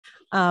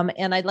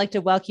And I'd like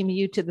to welcome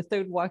you to the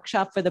third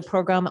workshop for the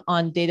program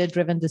on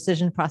data-driven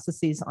decision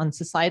processes on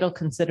societal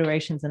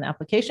considerations and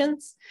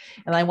applications.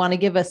 And I want to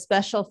give a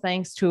special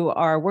thanks to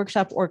our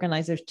workshop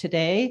organizers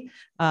today.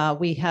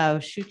 We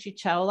have Shuchi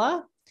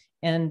Chawla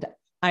and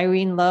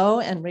Irene Lowe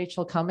and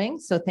Rachel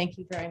Cummings. So thank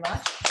you very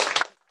much.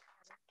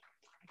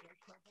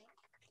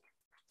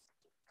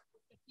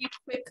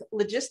 Quick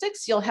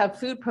logistics. You'll have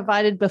food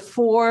provided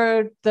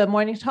before the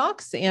morning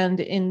talks and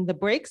in the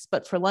breaks,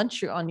 but for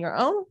lunch, you're on your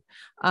own.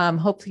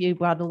 Hopefully you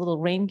brought a little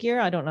rain gear.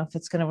 I don't know if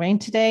it's going to rain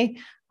today,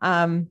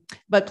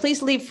 but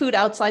please leave food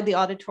outside the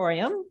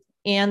auditorium.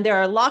 And there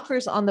are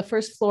lockers on the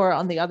first floor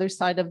on the other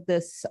side of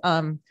this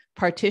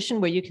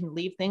partition where you can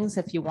leave things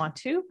if you want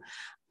to.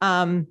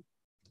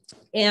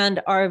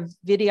 And our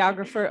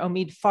videographer,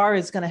 Omid Farr,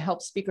 is going to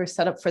help speakers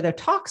set up for their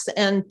talks.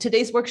 And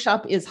today's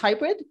workshop is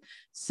hybrid.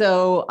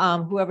 So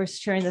whoever's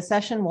sharing the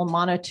session will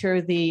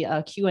monitor the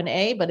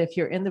Q&A. But if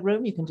you're in the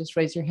room, you can just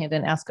raise your hand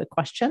and ask a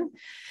question.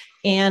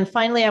 And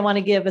finally, I want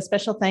to give a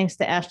special thanks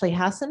to Ashley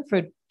Hassan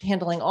for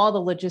handling all the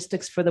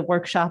logistics for the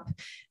workshop,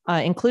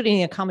 including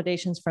the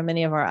accommodations for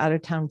many of our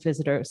out-of-town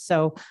visitors.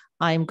 So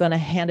I'm going to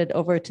hand it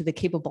over to the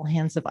capable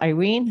hands of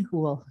Irene, who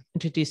will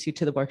introduce you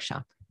to the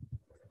workshop.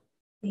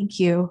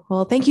 Thank you.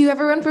 Well, thank you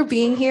everyone for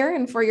being here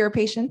and for your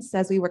patience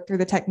as we work through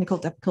the technical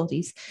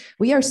difficulties.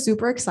 We are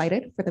super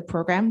excited for the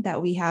program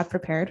that we have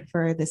prepared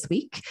for this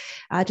week.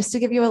 Just to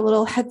give you a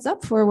little heads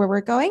up for where we're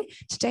going,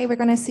 today we're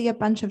going to see a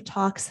bunch of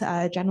talks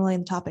generally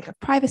in the topic of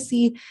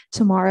privacy,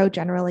 tomorrow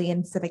generally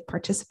in civic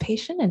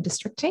participation and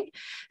districting,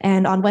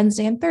 and on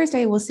Wednesday and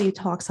Thursday we'll see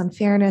talks on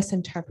fairness,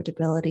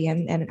 interpretability,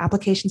 and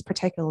applications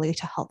particularly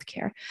to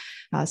healthcare.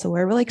 So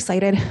we're really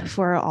excited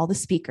for all the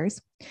speakers.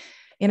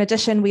 In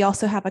addition, we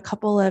also have a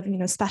couple of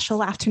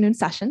special afternoon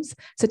sessions.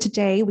 So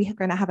today we are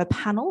going to have a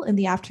panel in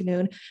the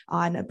afternoon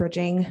on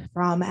bridging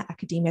from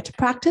academia to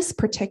practice,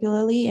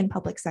 particularly in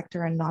public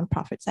sector and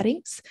nonprofit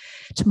settings.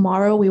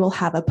 Tomorrow we will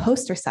have a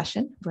poster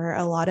session where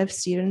a lot of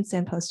students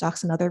and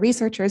postdocs and other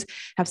researchers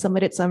have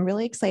submitted some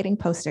really exciting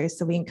posters.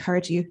 So we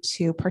encourage you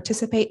to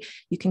participate.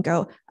 You can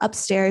go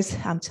upstairs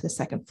to the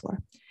second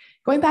floor.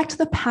 Going back to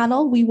the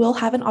panel, we will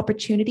have an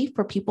opportunity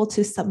for people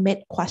to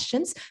submit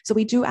questions. So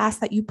we do ask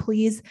that you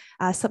please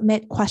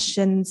submit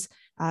questions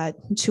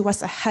to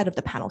us ahead of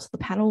the panel. So the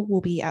panel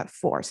will be at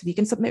 4. So if you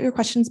can submit your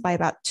questions by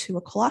about 2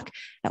 o'clock,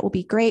 that will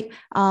be great.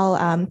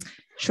 I'll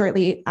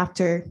shortly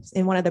after,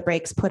 in one of the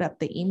breaks, put up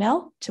the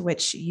email to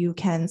which you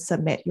can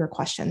submit your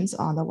questions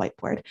on the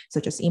whiteboard.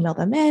 So just email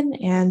them in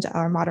and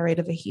our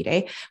moderator,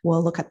 Vahide,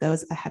 will look at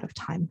those ahead of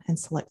time and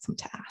select some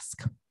to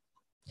ask.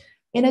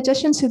 In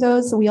addition to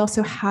those, we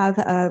also have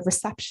a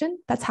reception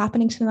that's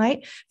happening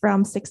tonight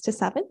from 6 to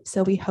 7.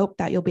 So we hope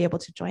that you'll be able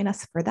to join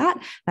us for that.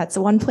 That's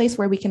the one place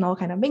where we can all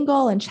kind of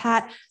mingle and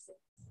chat.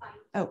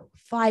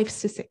 5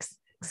 to 6.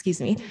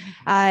 Excuse me.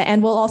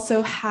 And we'll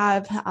also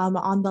have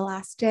on the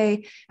last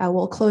day,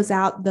 we'll close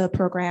out the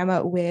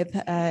program with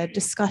a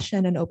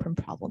discussion and open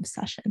problem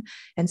session.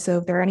 And so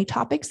if there are any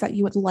topics that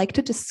you would like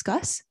to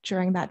discuss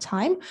during that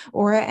time,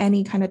 or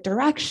any kind of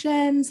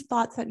directions,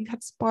 thoughts that you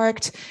have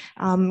sparked,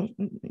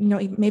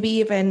 maybe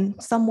even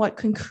somewhat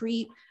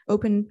concrete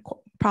open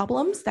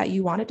problems that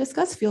you want to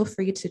discuss, feel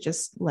free to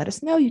just let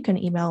us know. You can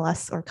email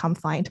us or come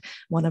find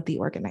one of the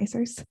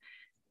organizers.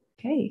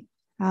 Okay.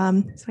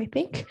 So I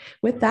think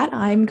with that,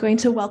 I'm going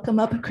to welcome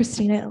up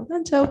Christina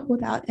Ilvento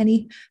without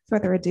any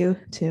further ado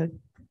to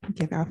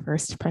give our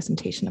first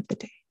presentation of the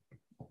day.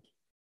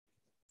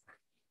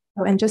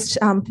 Oh, and just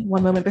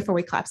one moment before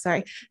we clap,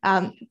 sorry.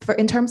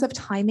 In terms of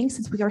timing,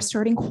 since we are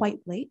starting quite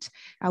late,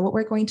 what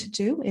we're going to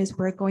do is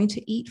we're going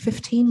to eat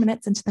 15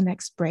 minutes into the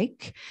next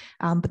break,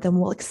 but then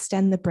we'll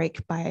extend the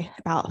break by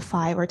about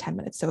 5 or 10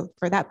 minutes. So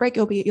for that break,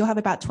 you'll have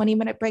about a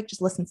 20-minute break,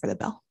 just listen for the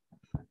bell.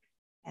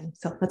 And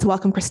so let's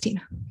welcome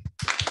Christina.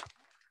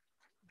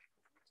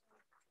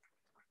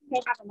 I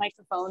have a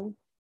microphone.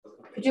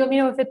 Could you let me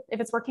know if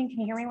it's working?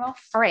 Can you hear me well?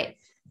 All right.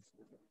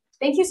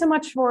 Thank you so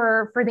much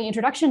for the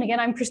introduction. Again,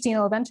 I'm Christina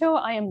Ilvento.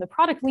 I am the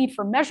product lead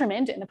for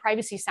measurement in the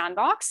Privacy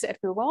Sandbox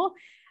at Google.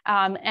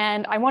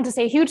 And I want to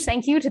say a huge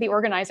thank you to the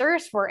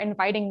organizers for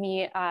inviting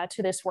me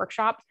to this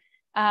workshop.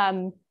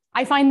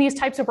 I find these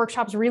types of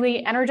workshops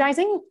really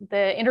energizing,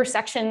 the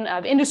intersection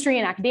of industry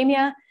and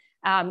academia.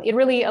 It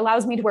really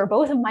allows me to wear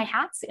both of my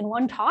hats in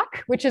one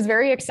talk, which is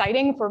very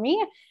exciting for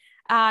me.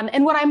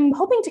 And what I'm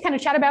hoping to kind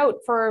of chat about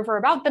for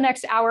about the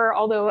next hour,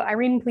 although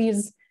Irene,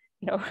 please,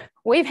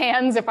 wave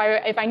hands if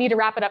I need to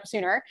wrap it up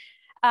sooner,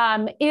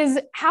 is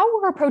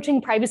how we're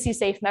approaching privacy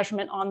safe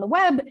measurement on the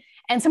web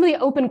and some of the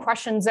open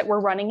questions that we're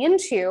running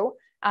into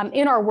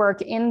in our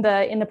work in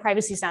the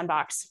Privacy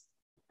Sandbox.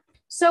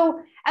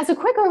 So as a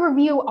quick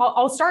overview,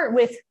 I'll start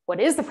with what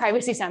is the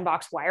Privacy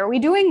Sandbox? Why are we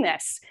doing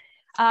this?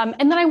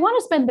 And then I want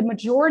to spend the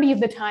majority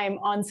of the time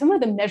on some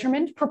of the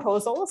measurement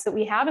proposals that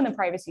we have in the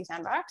Privacy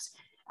Sandbox.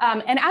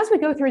 And as we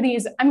go through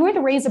these, I'm going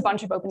to raise a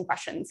bunch of open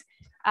questions.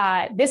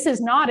 This is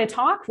not a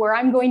talk where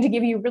I'm going to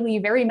give you really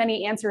very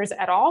many answers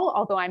at all,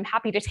 although I'm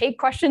happy to take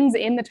questions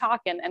in the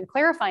talk and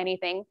clarify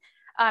anything.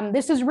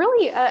 This is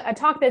really a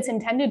talk that's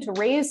intended to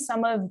raise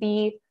some of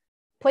the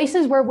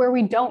places where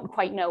we don't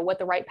quite know what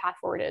the right path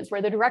forward is,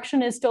 where the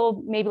direction is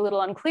still maybe a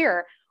little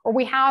unclear, or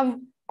we have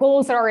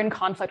goals that are in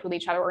conflict with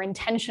each other, or in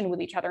tension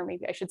with each other,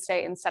 maybe I should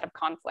say, instead of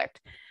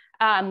conflict.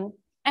 And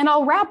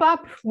I'll wrap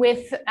up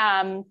with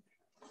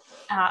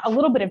a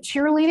little bit of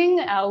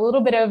cheerleading, a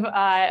little bit of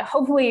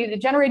hopefully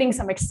generating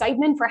some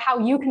excitement for how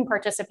you can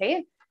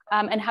participate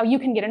and how you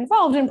can get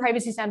involved in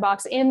Privacy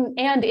Sandbox and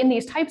in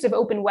these types of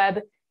open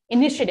web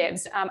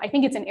initiatives. I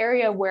think it's an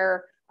area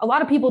where a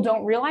lot of people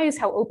don't realize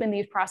how open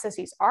these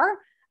processes are,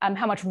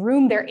 how much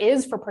room there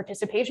is for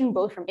participation,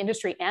 both from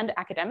industry and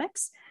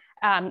academics.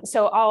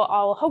 So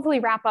I'll hopefully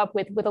wrap up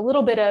with a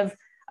little bit of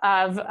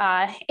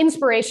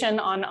inspiration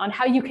on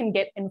how you can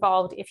get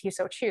involved if you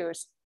so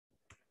choose.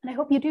 And I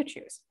hope you do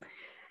choose.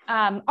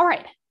 All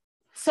right,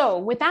 so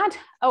with that,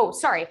 oh,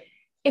 sorry.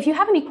 If you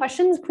have any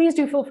questions, please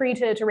do feel free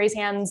to raise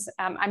hands.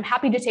 I'm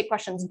happy to take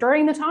questions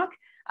during the talk.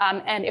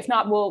 And if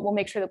not, we'll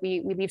make sure that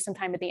we leave some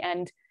time at the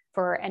end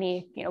for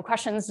any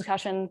questions,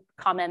 discussion,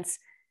 comments.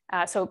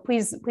 So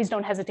please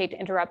don't hesitate to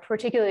interrupt,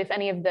 particularly if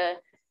any of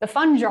the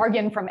fun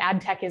jargon from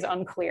ad tech is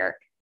unclear.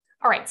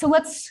 All right, so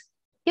let's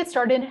get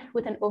started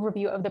with an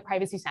overview of the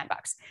Privacy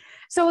Sandbox.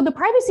 So the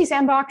Privacy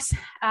Sandbox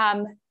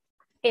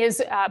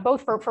is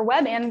both for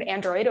web and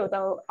Android,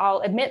 although I'll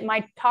admit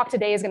my talk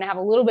today is going to have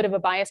a little bit of a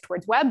bias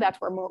towards web. That's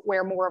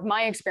where more of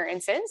my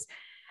experience is.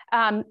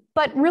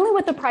 But really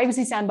what the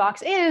Privacy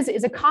Sandbox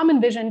is a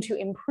common vision to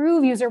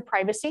improve user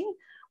privacy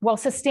while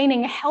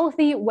sustaining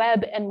healthy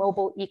web and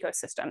mobile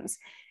ecosystems.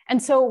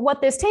 And so what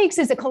this takes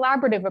is a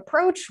collaborative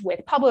approach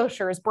with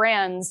publishers,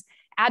 brands,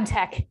 ad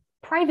tech,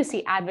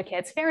 privacy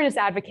advocates, fairness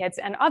advocates,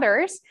 and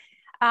others.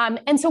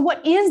 And so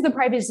what is the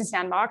Privacy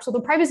Sandbox? Well,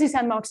 the Privacy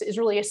Sandbox is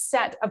really a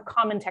set of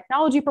common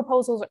technology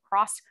proposals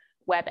across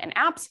web and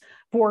apps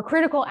for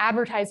critical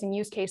advertising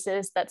use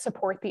cases that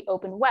support the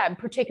open web,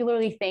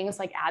 particularly things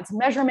like ads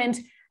measurement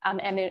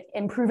and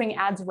improving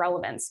ads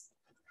relevance.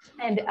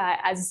 And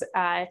as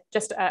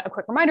just a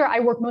quick reminder,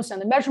 I work most on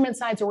the measurement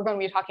side, so we're going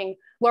to be talking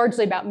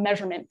largely about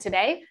measurement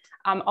today,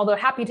 although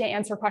happy to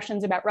answer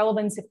questions about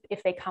relevance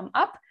if they come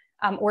up,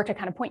 or to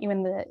kind of point you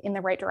in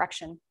the right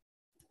direction.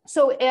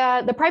 So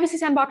the Privacy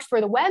Sandbox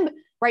for the web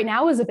right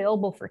now is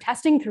available for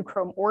testing through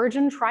Chrome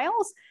Origin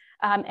trials,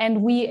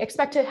 and we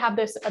expect to have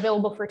this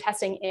available for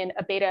testing in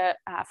a beta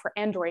for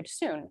Android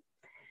soon.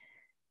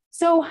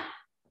 So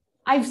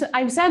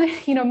I've said,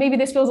 maybe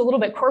this feels a little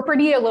bit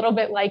corporate-y, a little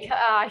bit like,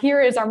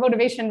 here is our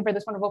motivation for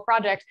this wonderful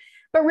project.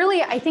 But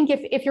really, I think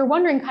if you're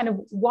wondering kind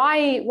of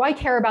why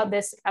care about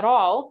this at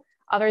all,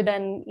 other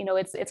than,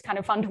 it's kind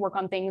of fun to work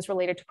on things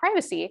related to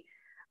privacy,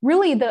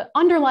 really the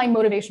underlying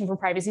motivation for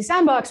Privacy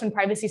Sandbox when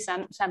Privacy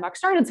Sandbox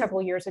started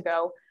several years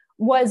ago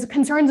was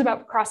concerns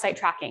about cross-site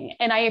tracking.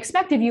 And I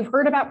expect if you've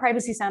heard about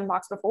Privacy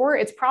Sandbox before,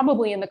 it's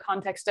probably in the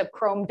context of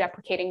Chrome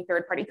deprecating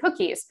third-party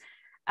cookies.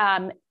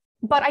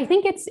 But I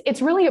think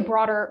it's really a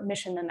broader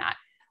mission than that.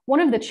 One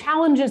of the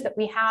challenges that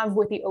we have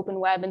with the open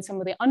web and some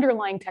of the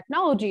underlying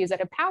technologies that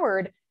have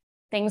powered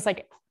things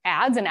like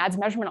ads and ads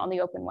measurement on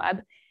the open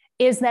web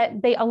is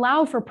that they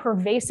allow for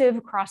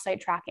pervasive cross-site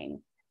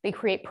tracking. They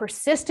create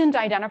persistent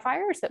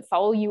identifiers that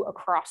follow you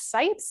across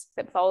sites,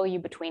 that follow you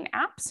between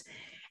apps.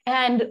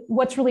 And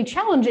what's really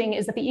challenging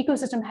is that the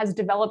ecosystem has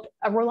developed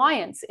a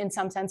reliance in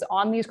some sense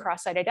on these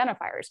cross-site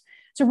identifiers.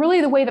 So really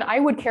the way that I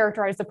would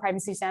characterize the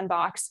Privacy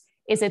Sandbox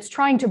is it's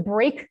trying to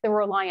break the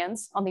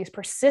reliance on these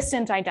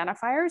persistent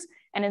identifiers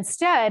and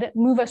instead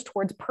move us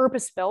towards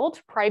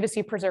purpose-built,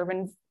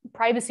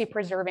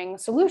 privacy-preserving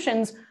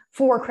solutions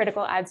for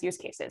critical ads use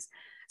cases.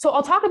 So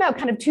I'll talk about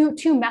kind of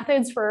two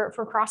methods for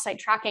cross-site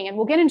tracking, and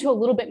we'll get into a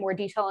little bit more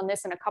detail on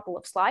this in a couple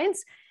of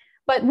slides.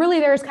 But really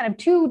there's kind of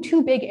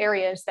two big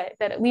areas that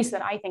at least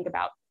that I think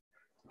about.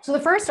 So the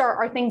first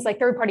are things like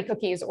third-party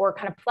cookies or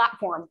kind of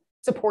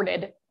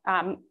platform-supported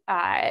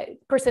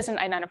persistent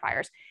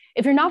identifiers.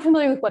 If you're not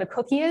familiar with what a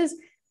cookie is,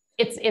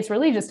 it's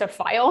really just a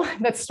file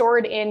that's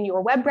stored in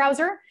your web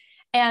browser.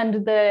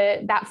 And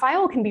that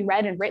file can be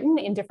read and written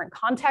in different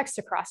contexts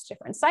across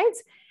different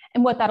sites.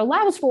 And what that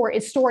allows for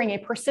is storing a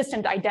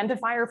persistent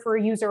identifier for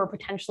a user or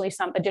potentially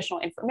some additional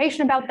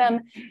information about them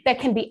that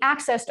can be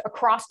accessed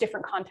across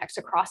different contexts,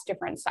 across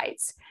different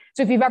sites.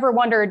 So if you've ever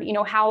wondered,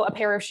 how a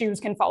pair of shoes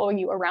can follow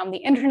you around the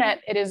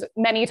internet, it is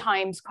many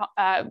times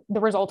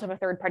the result of a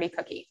third-party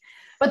cookie.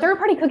 But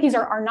third-party cookies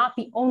are not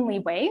the only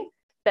way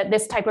that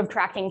this type of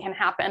tracking can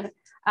happen.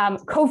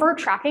 Covert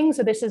tracking,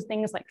 so this is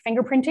things like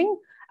fingerprinting,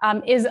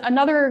 is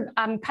another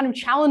kind of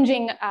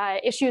challenging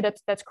issue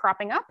that's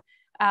cropping up.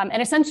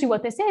 And essentially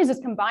what this is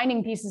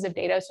combining pieces of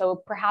data.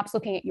 So perhaps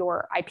looking at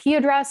your IP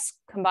address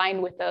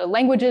combined with the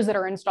languages that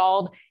are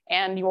installed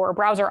and your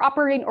browser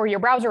or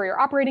your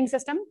operating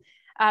system,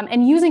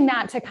 and using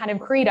that to kind of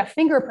create a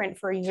fingerprint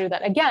for a user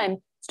that, again,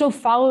 still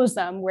follows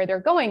them where they're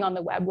going on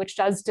the web, which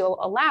does still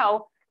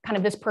allow kind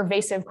of this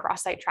pervasive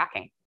cross-site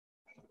tracking.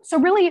 So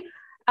really,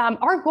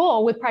 our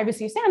goal with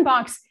Privacy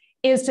Sandbox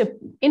is to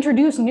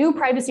introduce new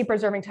privacy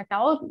preserving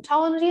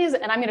technologies.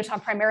 And I'm going to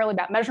talk primarily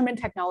about measurement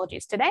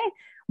technologies today,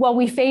 while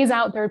we phase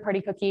out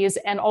third-party cookies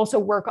and also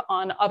work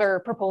on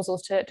other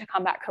proposals to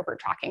combat covert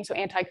tracking, so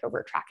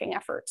anti-covert tracking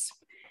efforts.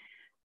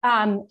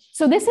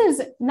 So this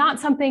is not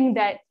something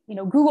that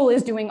Google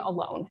is doing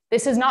alone.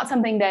 This is not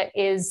something that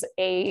is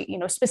a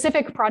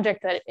specific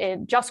project that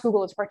just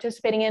Google is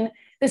participating in.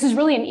 This is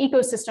really an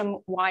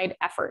ecosystem-wide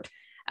effort.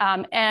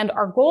 And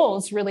our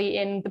goals really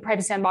in the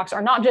Privacy Sandbox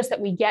are not just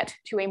that we get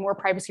to a more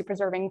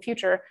privacy-preserving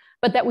future,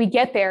 but that we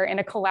get there in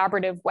a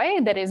collaborative way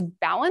that is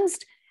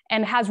balanced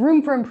and has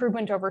room for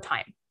improvement over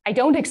time. I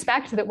don't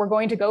expect that we're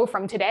going to go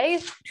from today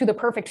to the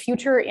perfect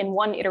future in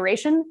one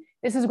iteration.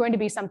 This is going to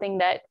be something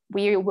that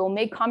we will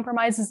make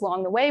compromises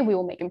along the way. We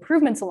will make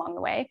improvements along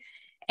the way.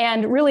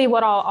 And really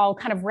what I'll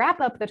kind of wrap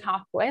up the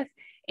talk with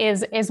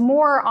is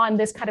more on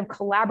this kind of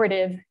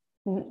collaborative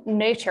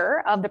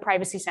nature of the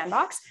Privacy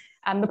Sandbox.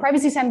 The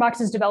Privacy Sandbox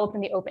is developed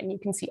in the open. You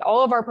can see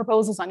all of our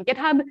proposals on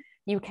GitHub.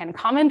 You can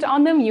comment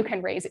on them. You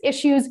can raise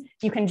issues.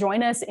 You can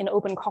join us in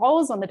open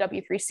calls on the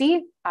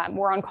W3C.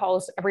 We're on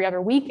calls every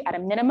other week at a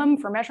minimum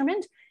for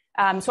measurement.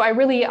 So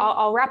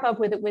I'll wrap up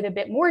with a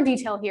bit more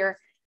detail here.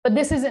 But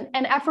this is an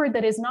effort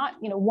that is not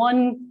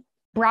one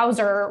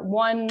browser,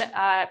 one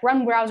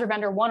browser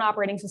vendor, one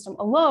operating system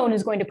alone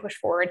is going to push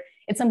forward.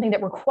 It's something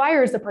that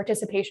requires the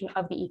participation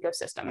of the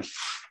ecosystem.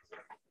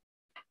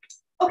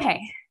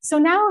 Okay, so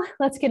now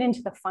let's get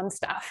into the fun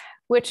stuff,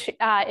 which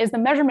is the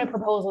measurement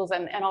proposals,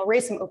 and I'll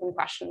raise some open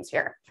questions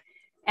here.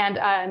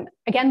 And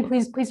again,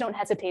 please don't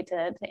hesitate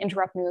to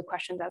interrupt me with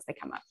questions as they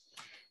come up.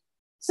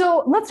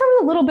 So let's start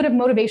with a little bit of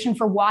motivation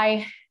for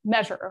why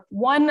measure.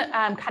 One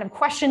kind of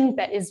question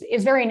that is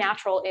very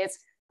natural is,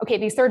 okay,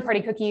 these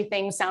third-party cookie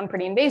things sound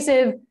pretty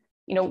invasive.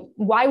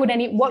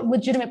 What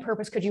legitimate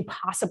purpose could you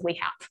possibly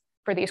have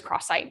for these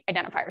cross-site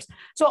identifiers?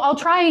 So I'll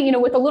try,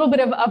 with a little bit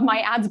of my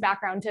ads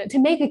background to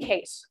make a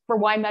case for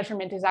why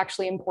measurement is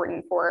actually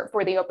important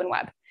for the open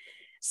web.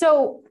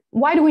 So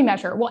why do we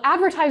measure? Well,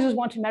 advertisers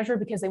want to measure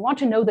because they want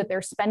to know that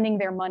they're spending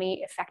their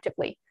money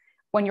effectively.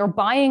 When you're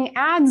buying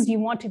ads, you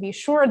want to be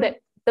sure that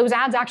those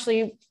ads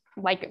actually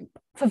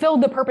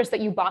fulfilled the purpose that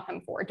you bought them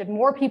for. Did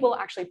more people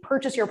actually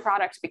purchase your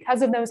products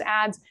because of those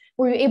ads?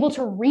 Were you able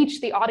to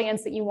reach the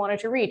audience that you wanted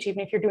to reach? Even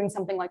if you're doing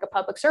something like a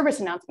public service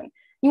announcement,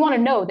 you want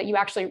to know that you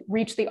actually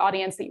reached the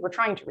audience that you were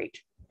trying to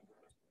reach.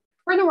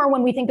 Furthermore,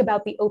 when we think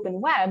about the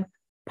open web,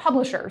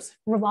 publishers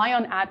rely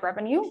on ad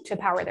revenue to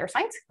power their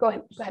sites. Go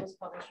ahead.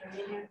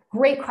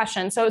 Great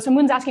question. So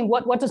Moon's asking,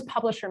 what does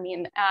publisher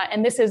mean?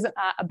 And this is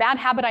a bad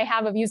habit I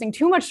have of using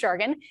too much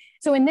jargon.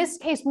 So in this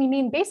case, we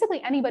mean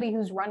basically anybody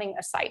who's running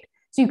a site.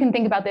 So you can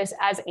think about this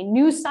as a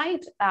news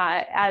site,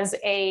 as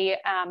a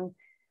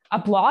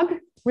blog,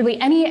 really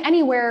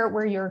anywhere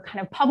where you're kind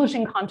of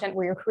publishing content,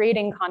 where you're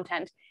creating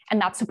content, and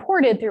that's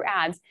supported through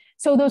ads.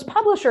 So those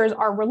publishers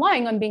are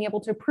relying on being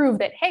able to prove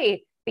that,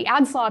 hey, the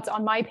ad slots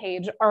on my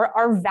page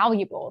are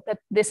valuable, that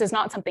this is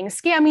not something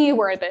scammy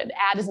where the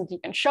ad isn't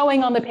even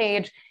showing on the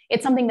page.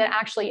 It's something that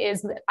actually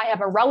is that I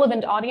have a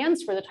relevant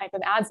audience for the type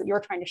of ads that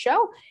you're trying to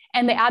show,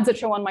 and the ads that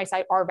show on my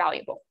site are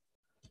valuable.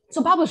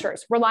 So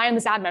publishers rely on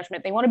this ad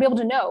measurement. They want to be able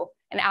to know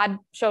an ad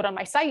showed on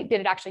my site, did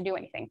it actually do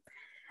anything?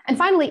 And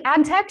finally,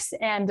 ad techs,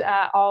 and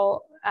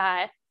I'll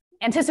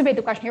anticipate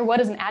the question here, what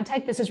is an ad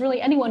tech? This is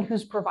really anyone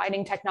who's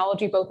providing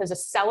technology both as a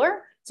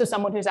seller, so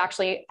someone who's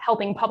actually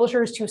helping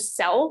publishers to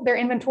sell their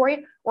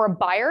inventory, or a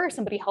buyer,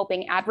 somebody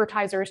helping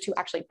advertisers to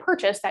actually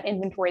purchase that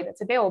inventory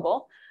that's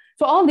available.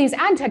 So all of these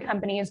ad tech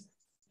companies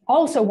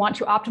also want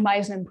to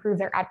optimize and improve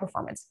their ad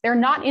performance. They're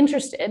not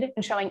interested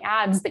in showing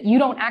ads that you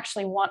don't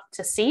actually want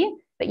to see,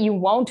 that you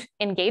won't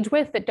engage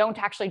with, that don't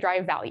actually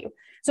drive value.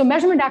 So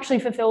measurement actually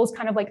fulfills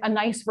kind of like a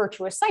nice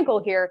virtuous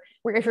cycle here,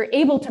 where if you're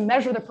able to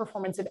measure the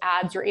performance of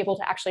ads, you're able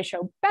to actually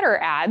show better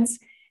ads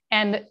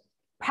and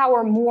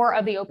power more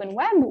of the open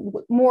web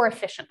more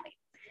efficiently.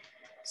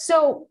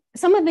 So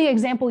some of the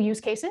example use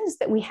cases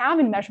that we have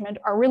in measurement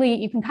are really,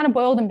 you can kind of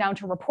boil them down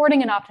to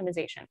reporting and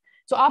optimization.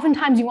 So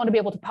oftentimes you want to be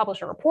able to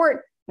publish a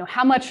report,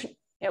 how much,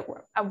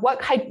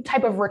 what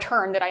type of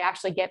return did I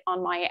actually get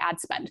on my ad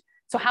spend?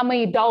 So how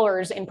many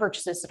dollars in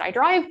purchases did I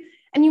drive?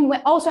 And you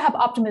also have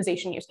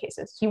optimization use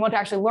cases. So you want to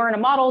actually learn a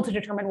model to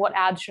determine what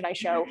ads should I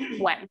show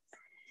when.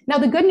 Now,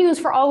 the good news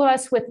for all of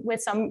us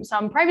with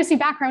some privacy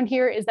background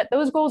here is that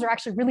those goals are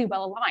actually really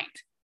well aligned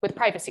with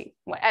privacy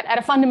at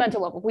a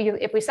fundamental level.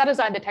 If we set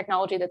aside the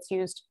technology that's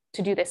used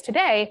to do this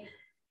today,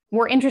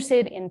 we're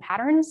interested in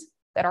patterns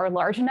that are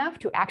large enough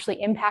to actually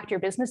impact your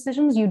business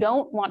decisions. You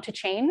don't want to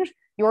change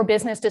your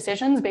business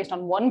decisions based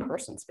on one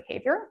person's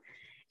behavior.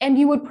 And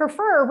you would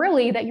prefer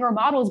really that your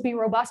models be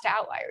robust to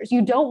outliers.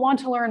 You don't want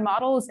to learn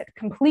models that are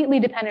completely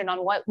dependent on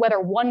whether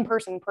one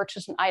person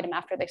purchased an item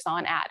after they saw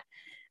an ad.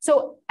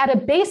 So at a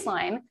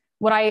baseline,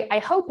 what I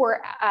hope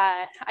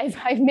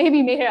I've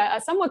maybe made a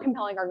somewhat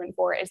compelling argument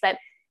for is that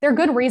there are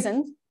good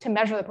reasons to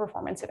measure the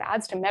performance of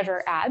ads, to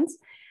measure ads.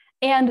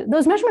 And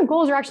those measurement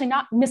goals are actually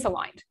not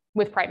misaligned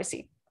with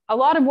privacy. a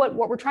lot of what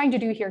we're trying to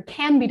do here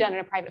can be done in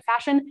a private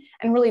fashion.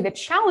 And really the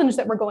challenge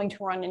that we're going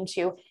to run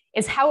into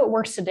is how it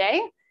works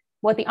today,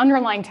 what the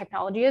underlying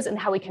technology is, and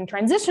how we can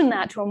transition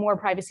that to a more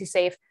privacy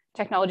safe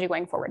technology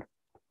going forward.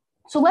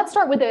 So let's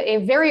start with a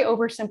very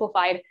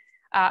oversimplified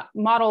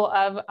model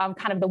of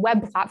kind of the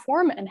web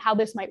platform and how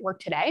this might work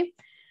today.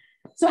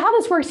 So how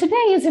this works today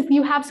is if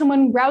you have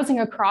someone browsing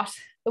across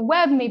the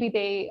web, maybe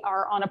they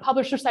are on a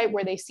publisher site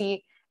where they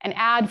see an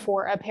ad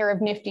for a pair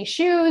of nifty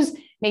shoes.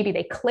 Maybe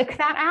they click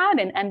that ad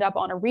and end up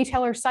on a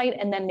retailer site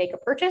and then make a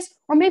purchase.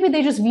 Or maybe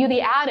they just view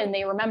the ad and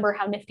they remember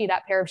how nifty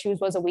that pair of shoes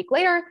was a week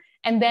later,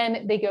 and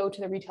then they go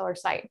to the retailer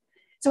site.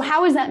 So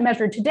how is that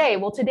measured today?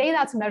 Well, today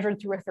that's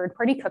measured through a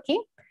third-party cookie.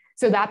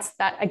 So that's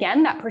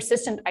again, that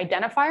persistent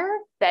identifier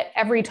that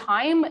every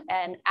time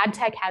an ad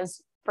tech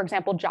has, for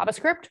example,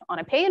 JavaScript on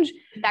a page,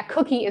 that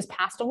cookie is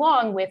passed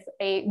along with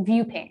a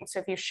view ping. So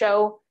if you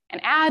show an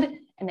ad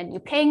and then you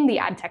ping the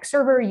ad tech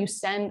server, you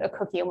send a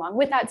cookie along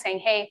with that saying,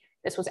 hey,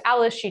 this was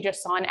Alice, she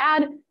just saw an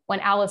ad. When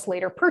Alice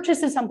later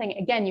purchases something,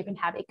 again, you can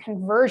have a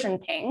conversion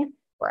ping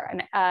where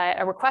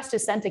a request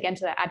is sent again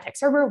to the ad tech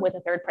server with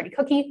a third-party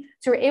cookie.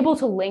 So you're able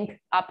to link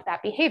up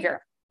that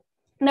behavior.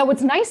 Now,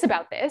 what's nice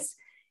about this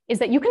is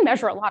that you can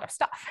measure a lot of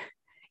stuff.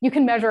 You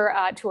can measure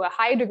to a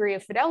high degree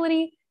of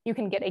fidelity. You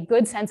can get a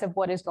good sense of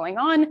what is going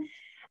on.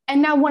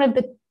 And now one of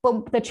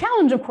the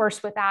challenge, of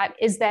course, with that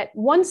is that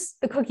once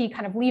the cookie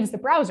kind of leaves the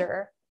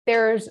browser,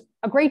 there's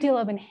a great deal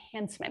of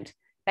enhancement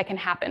that can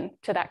happen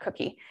to that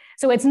cookie.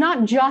 So it's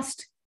not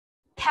just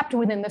kept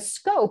within the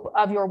scope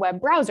of your web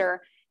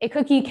browser. A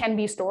cookie can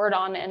be stored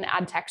on an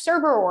ad tech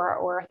server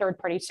or a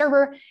third-party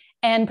server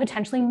and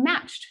potentially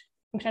matched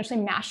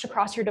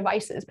across your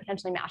devices,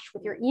 potentially matched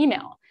with your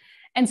email.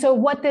 And so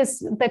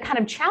the kind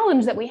of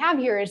challenge that we have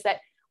here is that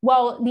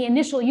while the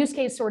initial use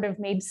case sort of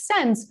made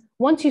sense,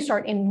 once you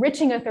start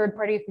enriching a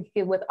third-party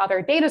cookie with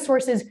other data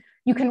sources,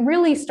 you can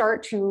really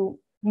start to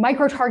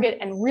micro-target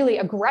and really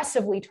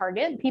aggressively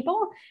target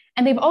people.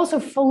 And they've also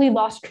fully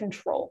lost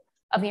control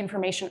of the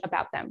information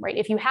about them, right?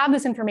 If you have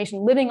this information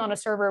living on a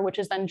server, which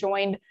is then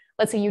joined,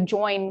 let's say you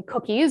join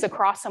cookies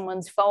across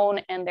someone's phone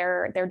and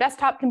their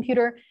desktop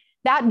computer,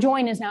 that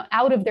join is now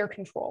out of their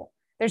control.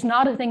 There's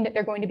not a thing that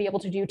they're going to be able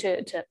to do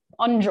to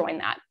unjoin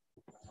that.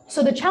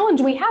 So the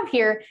challenge we have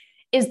here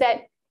is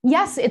that,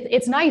 yes,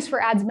 it's nice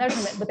for ads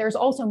measurement, but there's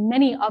also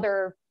many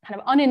other kind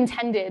of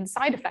unintended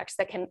side effects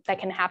that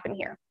can happen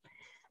here.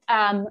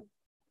 I'm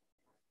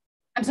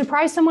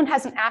surprised someone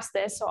hasn't asked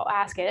this, so I'll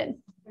ask it.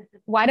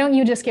 Why don't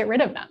you just get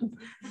rid of them?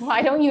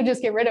 Why don't you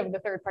just get rid of the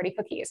third-party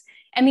cookies?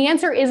 And the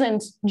answer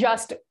isn't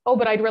just, oh,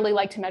 but I'd really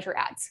like to measure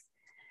ads.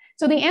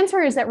 So the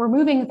answer is that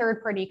removing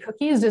third-party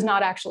cookies does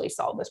not actually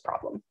solve this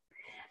problem.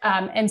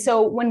 And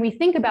so when we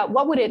think about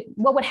what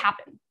would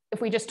happen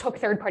if we just took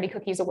third-party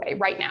cookies away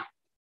right now,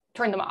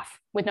 turn them off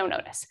with no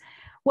notice?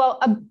 Well,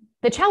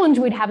 the challenge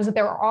we'd have is that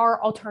there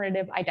are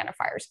alternative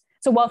identifiers.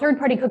 So while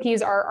third-party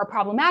cookies are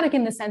problematic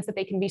in the sense that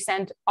they can be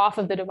sent off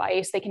of the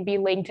device, they can be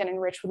linked and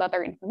enriched with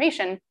other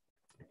information,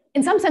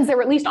 in some sense, they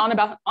were at least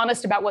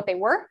honest about what they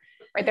were,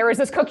 right? There was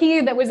this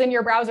cookie that was in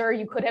your browser.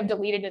 You could have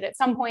deleted it at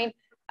some point.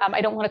 I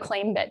don't want to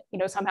claim that,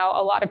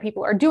 somehow a lot of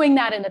people are doing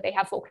that and that they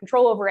have full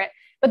control over it,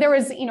 but there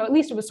was, at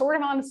least it was sort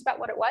of honest about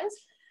what it was.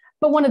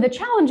 But one of the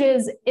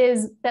challenges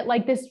is that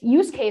this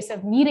use case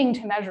of needing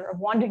to measure, of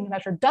wanting to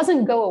measure,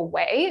 doesn't go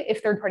away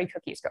if third-party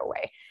cookies go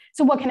away.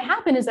 So what can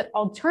happen is that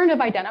alternative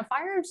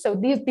identifiers, so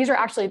these are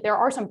actually, there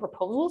are some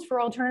proposals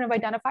for alternative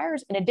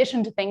identifiers in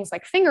addition to things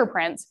like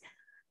fingerprints,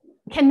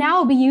 can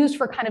now be used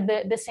for kind of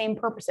the same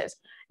purposes.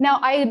 Now,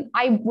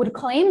 I would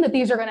claim that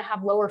these are going to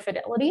have lower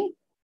fidelity,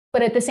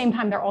 but at the same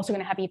time, they're also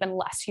going to have even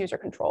less user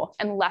control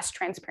and less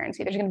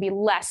transparency. There's going to be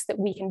less that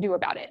we can do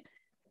about it.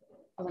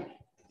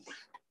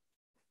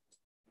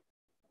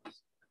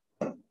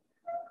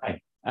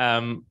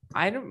 I'm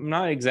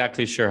not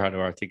exactly sure how to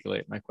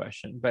articulate my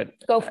question, but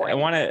go for it.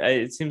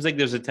 It seems like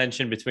there's a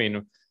tension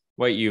between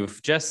what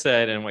you've just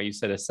said and what you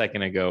said a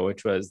second ago,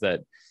 which was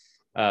that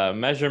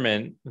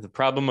measurement, the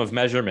problem of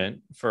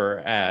measurement for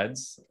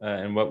ads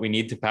and what we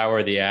need to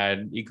power the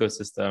ad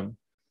ecosystem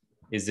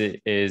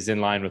is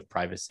in line with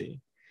privacy.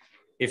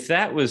 If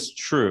that was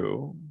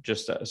true,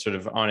 just sort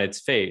of on its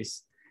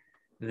face,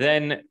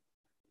 then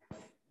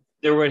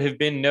there would have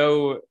been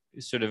no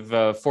sort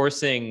of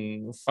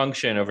forcing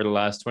function over the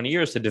last 20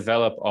 years to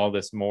develop all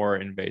this more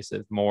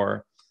invasive,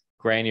 more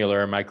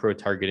granular,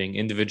 micro-targeting,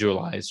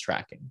 individualized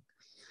tracking.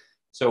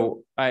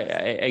 So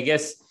I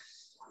guess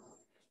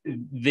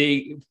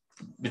the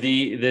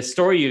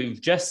story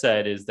you've just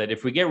said is that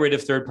if we get rid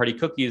of third-party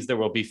cookies, there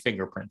will be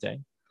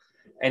fingerprinting.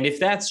 And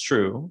if that's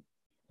true,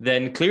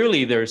 then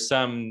clearly there's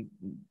some,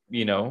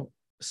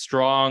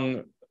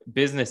 strong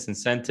business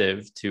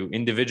incentive to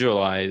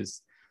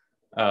individualize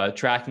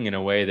tracking in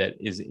a way that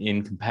is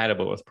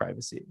incompatible with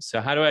privacy.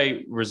 So how do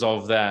I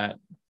resolve that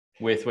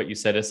with what you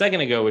said a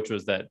second ago, which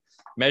was that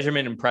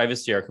measurement and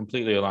privacy are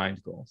completely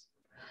aligned goals?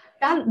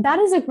 That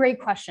is a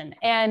great question.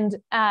 And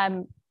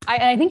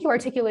I think you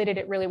articulated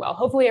it really well.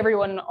 Hopefully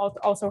everyone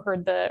also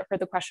heard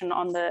the question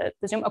on the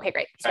Zoom. Okay,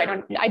 great. So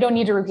I don't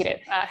need to repeat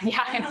it. Yeah,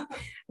 I know.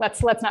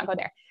 Let's not go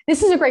there.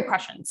 This is a great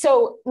question.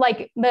 So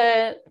like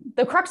the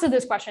crux of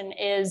this question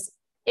is,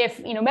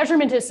 if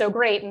measurement is so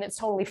great and it's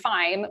totally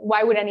fine,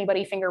 why would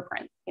anybody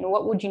fingerprint?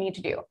 What would you need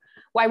to do?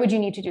 Why would you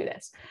need to do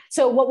this?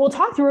 So what we'll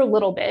talk through a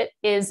little bit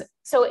is,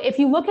 so if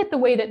you look at the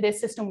way that this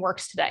system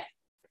works today,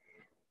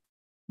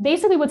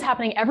 basically what's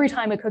happening every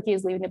time a cookie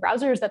is leaving the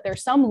browser is that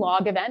there's some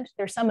log event,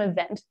 there's some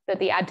event that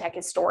the ad tech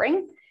is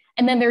storing,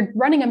 and then they're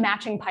running a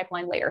matching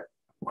pipeline layer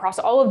across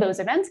all of those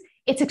events.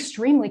 It's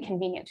extremely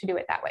convenient to do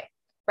it that way,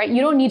 right?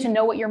 You don't need to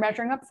know what you're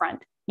measuring up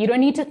front. You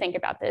don't need to think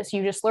about this.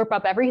 You just slurp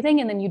up everything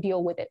and then you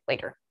deal with it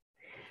later.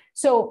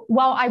 So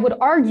while I would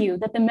argue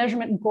that the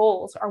measurement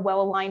goals are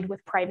well aligned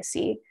with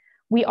privacy,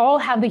 we all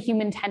have the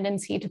human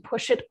tendency to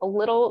push it a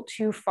little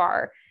too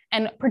far.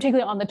 And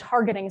particularly on the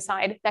targeting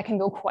side, that can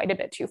go quite a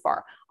bit too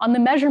far. On the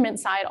measurement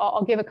side,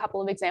 I'll give a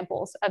couple of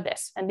examples of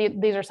this. And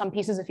these are some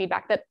pieces of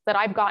feedback that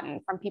I've gotten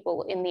from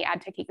people in the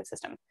ad tech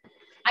ecosystem.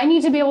 I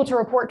need to be able to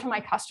report to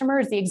my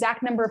customers the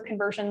exact number of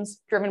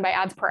conversions driven by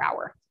ads per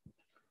hour.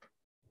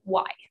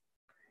 Why?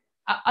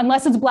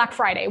 Unless it's Black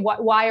Friday,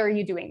 why are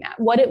you doing that?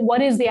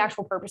 What is the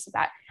actual purpose of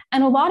that?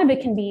 And a lot of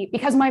it can be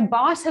because my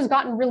boss has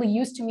gotten really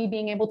used to me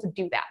being able to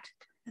do that.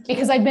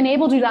 Because I've been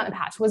able to do that in the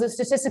past. Was it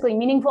statistically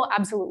meaningful?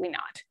 Absolutely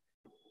not.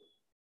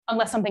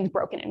 Unless something's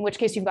broken, in which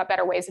case you've got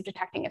better ways of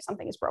detecting if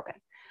something is broken.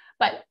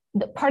 But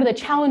part of the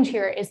challenge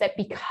here is that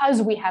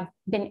because we have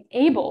been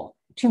able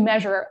to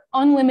measure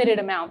unlimited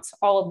amounts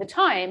all of the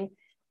time,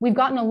 we've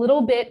gotten a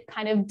little bit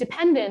kind of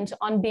dependent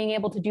on being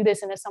able to do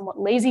this in a somewhat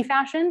lazy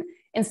fashion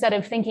instead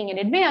of thinking in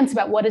advance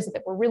about what is it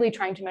that we're really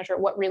trying to measure,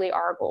 what really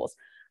are our goals.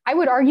 I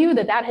would argue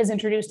that that has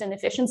introduced an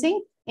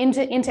efficiency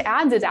into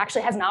ads. It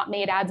actually has not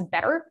made ads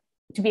better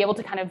to be able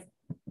to kind of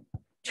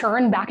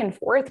churn back and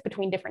forth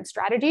between different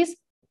strategies.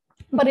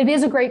 But it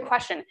is a great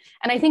question.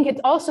 And I think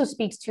it also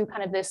speaks to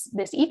kind of this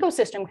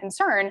ecosystem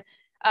concern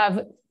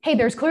of, hey,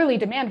 there's clearly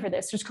demand for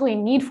this. There's clearly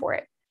a need for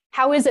it.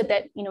 How is it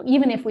that,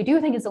 even if we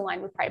do think it's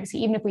aligned with privacy,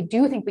 even if we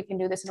do think we can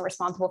do this in a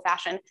responsible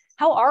fashion,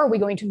 how are we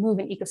going to move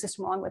an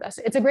ecosystem along with us?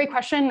 It's a great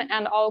question.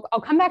 And I'll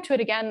come back to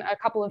it again a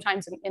couple of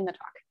times in the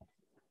talk.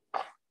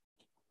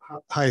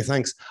 Hi,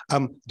 thanks.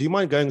 Do you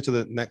mind going to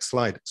the next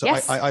slide? So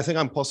yes. I think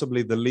I'm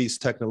possibly the least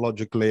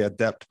technologically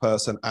adept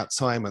person at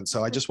Simon.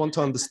 So I just want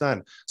to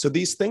understand. So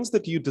these things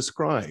that you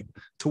describe,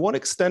 to what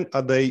extent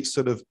are they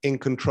sort of in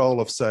control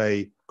of,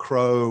 say,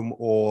 Chrome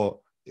or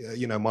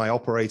my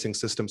operating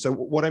system? So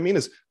what I mean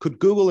is, could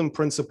Google in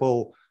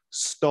principle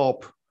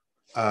stop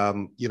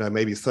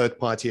maybe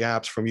third-party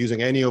apps from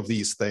using any of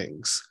these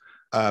things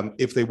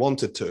if they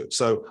wanted to?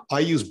 So I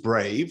use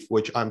Brave,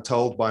 which I'm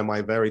told by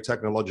my very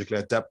technologically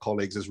adept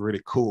colleagues is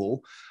really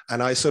cool.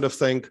 And I sort of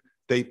think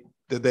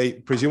they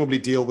presumably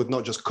deal with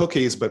not just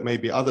cookies, but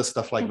maybe other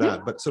stuff like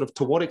that. But sort of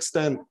to what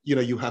extent,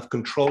 you have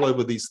control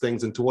over these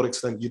things and to what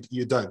extent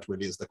you don't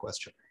really is the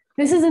question.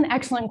 This is an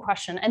excellent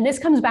question. And this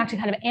comes back to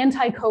kind of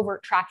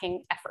anti-covert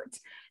tracking efforts.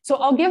 So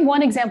I'll give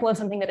one example of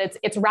something that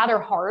it's rather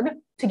hard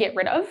to get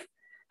rid of,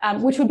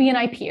 which would be an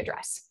IP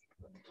address.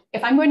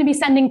 If I'm going to be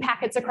sending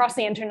packets across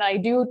the internet, I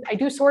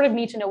do sort of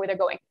need to know where they're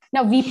going.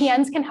 Now,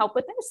 VPNs can help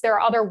with this. There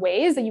are other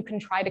ways that you can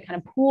try to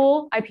kind of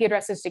pool IP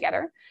addresses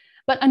together.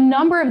 But a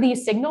number of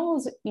these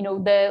signals,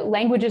 the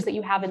languages that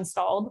you have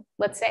installed,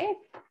 let's say,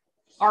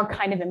 are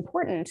kind of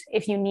important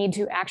if you need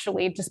to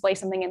actually display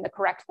something in the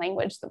correct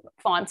language, the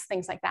fonts,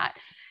 things like that.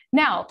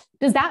 Now,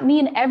 does that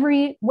mean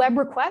every web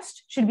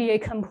request should be a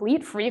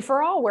complete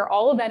free-for-all where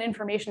all of that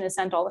information is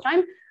sent all the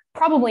time?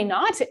 Probably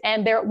not.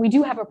 And we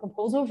do have a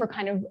proposal for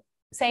kind of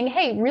saying,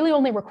 hey, really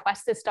only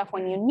request this stuff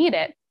when you need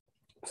it.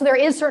 So there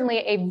is certainly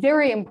a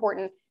very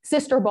important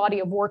sister body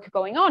of work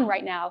going on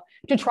right now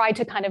to try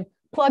to kind of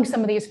plug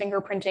some of these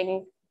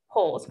fingerprinting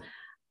holes.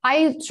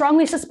 I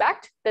strongly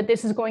suspect that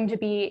this is going to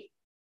be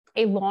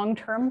a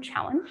long-term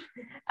challenge,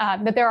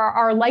 that there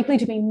are likely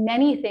to be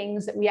many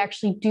things that we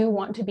actually do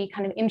want to be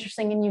kind of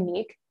interesting and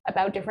unique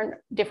about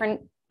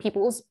different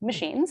people's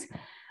machines.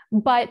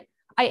 But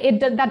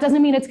that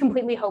doesn't mean it's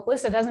completely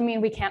hopeless. It doesn't mean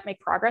we can't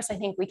make progress. I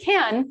think we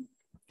can.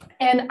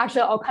 And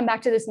actually, I'll come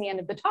back to this in the end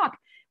of the talk,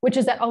 which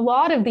is that a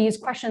lot of these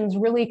questions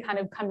really kind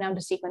of come down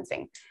to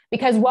sequencing.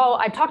 Because while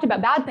I've talked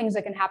about bad things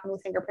that can happen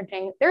with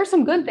fingerprinting, there are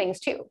some good things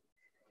too.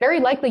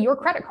 Very likely your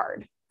credit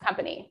card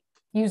company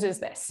uses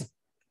this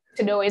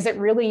to know, is it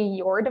really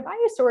your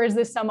device or is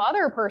this some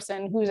other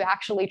person who's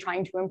actually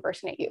trying to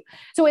impersonate you?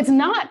 So it's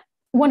not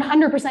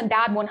 100%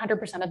 bad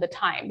 100% of the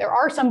time. There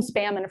are some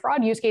spam and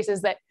fraud use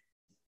cases that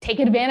take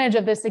advantage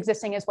of this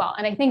existing as well.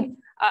 And I think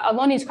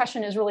Aloni's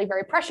question is really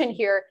very prescient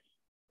here.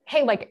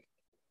 Hey, like,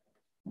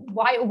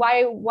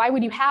 why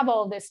would you have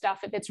all of this stuff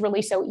if it's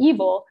really so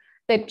evil?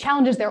 The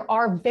challenge is there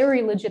are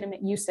very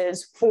legitimate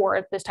uses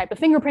for this type of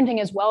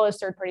fingerprinting as well as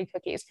third-party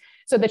cookies.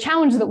 So the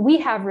challenge that we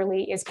have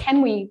really is,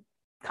 can we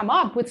come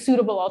up with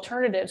suitable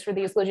alternatives for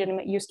these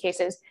legitimate use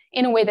cases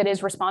in a way that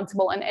is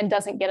responsible and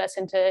doesn't get us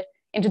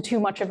into too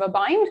much of a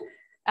bind?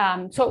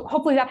 So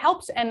hopefully that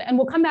helps, and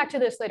we'll come back to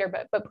this later,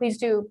 but please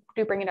do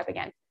bring it up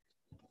again.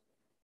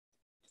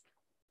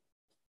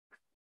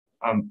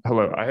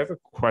 Hello, I have a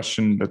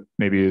question that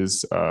maybe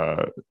is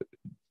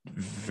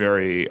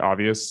very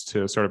obvious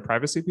to sort of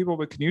privacy people,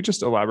 but can you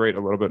just elaborate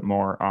a little bit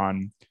more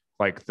on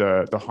like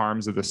the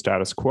harms of the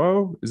status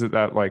quo? Is it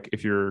that like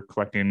if you're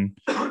collecting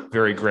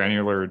very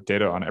granular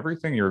data on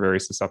everything, you're very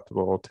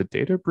susceptible to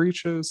data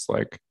breaches?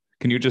 Like,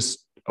 can you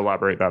just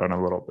elaborate that on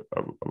a little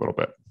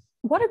bit?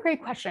 What a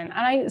great question. And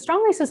I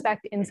strongly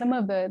suspect in some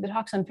of the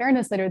talks on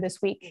fairness later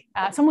this week,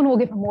 someone will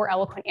give a more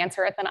eloquent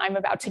answer than I'm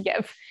about to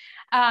give.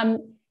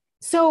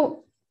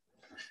 So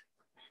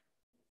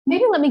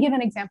maybe let me give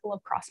an example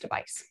of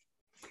cross-device.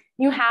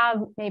 You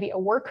have maybe a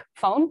work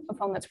phone, a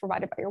phone that's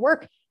provided by your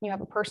work. You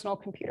have a personal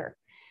computer.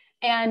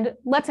 And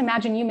let's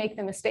imagine you make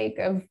the mistake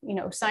of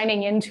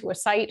signing into a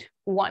site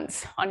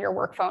once on your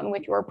work phone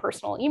with your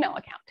personal email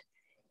account.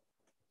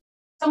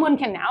 Someone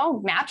can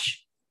now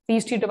match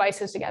these two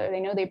devices together. They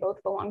know they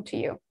both belong to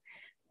you.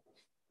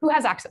 Who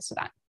has access to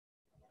that?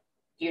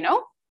 Do you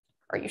know?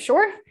 Are you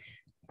sure?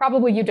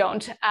 Probably you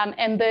don't.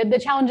 And the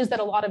challenge is that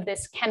a lot of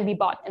this can be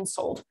bought and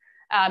sold.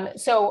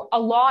 So a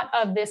lot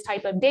of this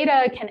type of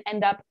data can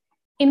end up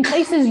in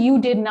places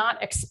you did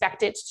not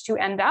expect it to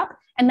end up.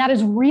 And that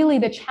is really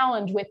the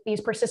challenge with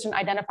these persistent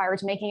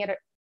identifiers, making it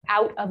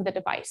out of the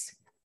device,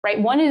 right?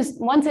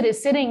 Once it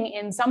is sitting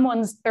in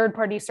someone's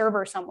third-party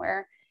server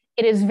somewhere,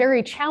 it is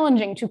very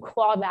challenging to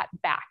claw that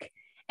back.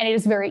 And it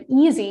is very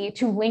easy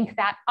to link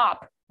that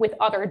up with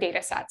other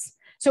data sets.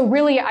 So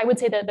really, I would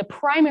say that the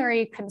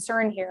primary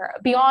concern here,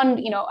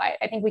 beyond,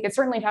 I think we could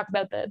certainly talk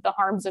about the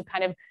harms of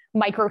kind of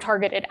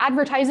micro-targeted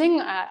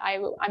advertising.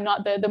 I'm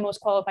not the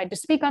most qualified to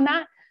speak on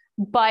that,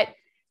 but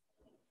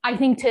I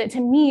think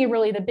to me,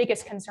 really the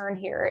biggest concern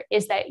here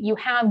is that you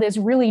have this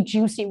really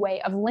juicy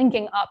way of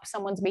linking up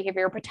someone's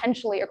behavior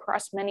potentially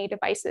across many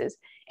devices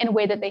in a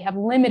way that they have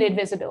limited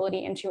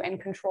visibility into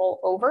and control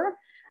over.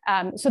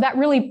 So that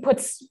really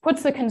puts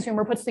the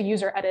consumer, puts the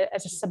user at a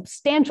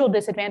substantial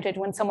disadvantage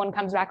when someone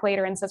comes back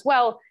later and says,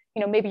 well,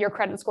 maybe your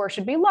credit score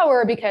should be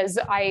lower because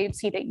I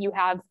see that you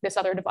have this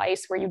other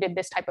device where you did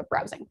this type of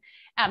browsing.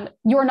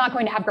 You're not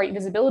going to have great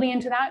visibility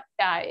into that.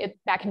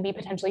 That can be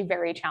potentially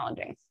very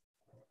challenging.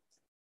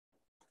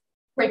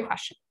 Great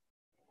question.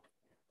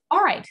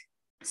 All right,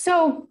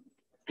 so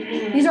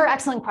these are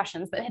excellent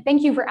questions.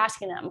 Thank you for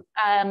asking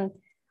them.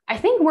 I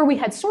think where we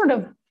had sort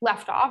of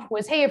left off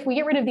was, hey, if we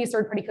get rid of these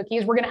third-party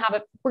cookies, we're gonna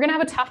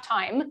have a tough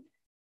time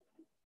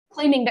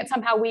claiming that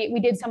somehow we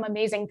did some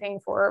amazing thing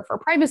for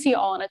privacy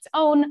all on its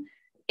own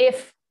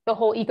if the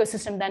whole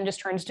ecosystem then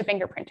just turns to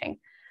fingerprinting.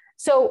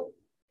 So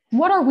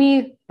what are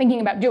we thinking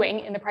about doing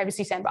in the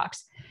Privacy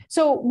Sandbox?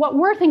 So what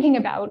we're thinking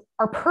about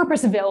are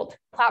purpose-built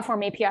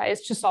platform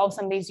APIs to solve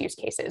some of these use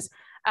cases.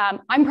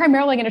 I'm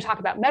primarily going to talk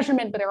about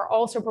measurement, but there are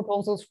also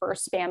proposals for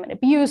spam and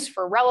abuse,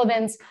 for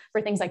relevance,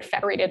 for things like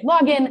federated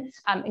login.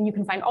 And you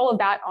can find all of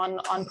that on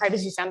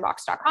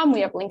privacysandbox.com.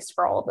 We have links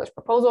for all of those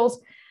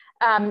proposals.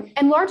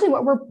 And largely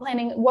what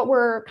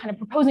we're kind of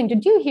proposing to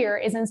do here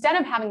is instead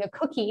of having a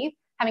cookie,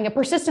 having a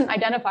persistent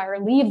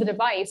identifier leave the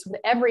device with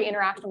every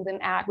interaction with an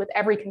ad, with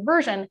every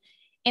conversion,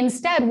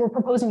 instead, we're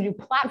proposing to do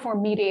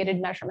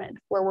platform-mediated measurement,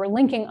 where we're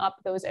linking up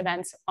those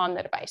events on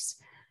the device.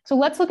 So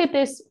let's look at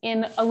this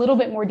in a little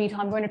bit more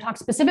detail. I'm going to talk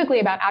specifically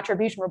about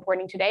attribution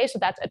reporting today. So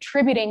that's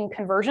attributing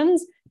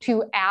conversions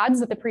to ads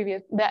that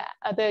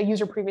the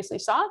user previously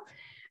saw.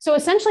 So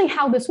essentially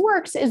how this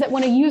works is that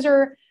when a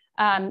user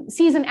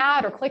sees an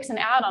ad or clicks an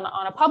ad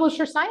on a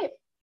publisher site,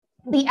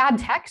 the ad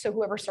tech, so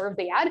whoever served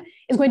the ad,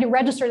 is going to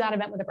register that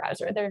event with the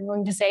browser. They're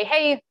going to say,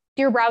 hey,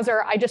 dear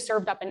browser, I just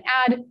served up an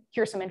ad.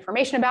 Here's some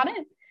information about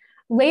it.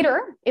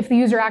 Later, if the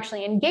user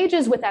actually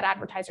engages with that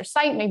advertiser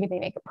site, maybe they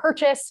make a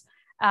purchase,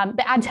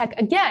 the ad tech,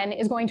 again,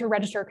 is going to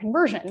register a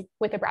conversion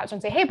with the browser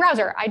and say, hey,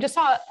 browser, I just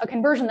saw a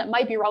conversion that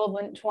might be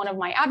relevant to one of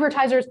my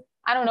advertisers.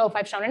 I don't know if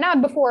I've shown an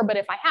ad before, but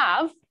if I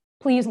have,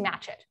 please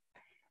match it.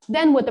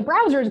 Then what the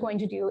browser is going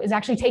to do is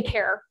actually take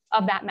care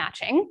of that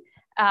matching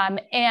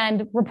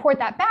and report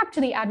that back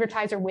to the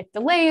advertiser with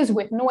delays,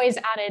 with noise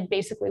added,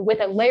 basically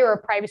with a layer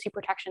of privacy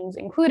protections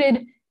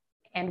included,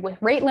 and with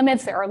rate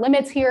limits. There are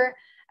limits here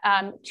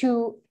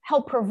to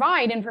help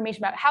provide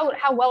information about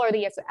how well are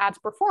the ads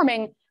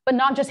performing, but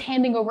not just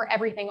handing over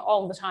everything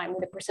all the time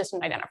with a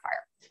persistent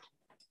identifier.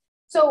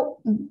 So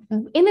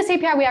in this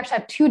API, we actually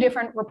have two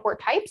different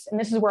report types, and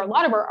this is where a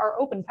lot of our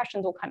open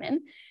questions will come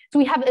in. So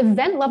we have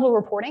event level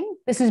reporting.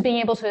 This is being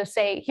able to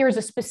say, here's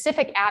a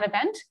specific ad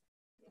event.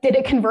 Did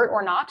it convert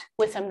or not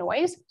with some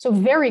noise? So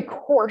very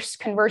coarse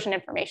conversion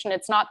information.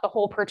 It's not the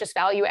whole purchase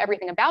value,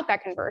 everything about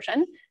that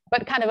conversion,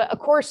 but kind of a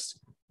coarse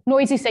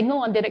noisy signal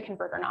on did it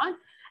convert or not,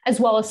 as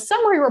well as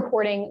summary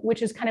reporting,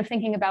 which is kind of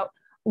thinking about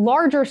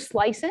larger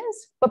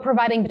slices, but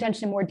providing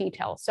potentially more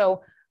detail.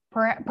 So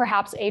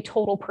perhaps a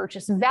total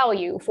purchase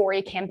value for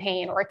a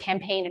campaign or a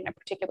campaign in a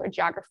particular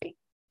geography.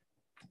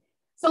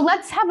 So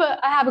let's have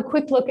a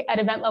quick look at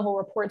event level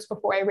reports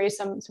before I raise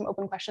some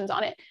open questions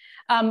on it.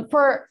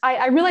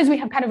 I realize we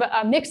have kind of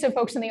a mix of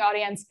folks in the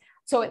audience.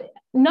 So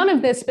none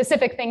of the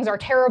specific things are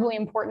terribly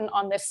important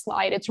on this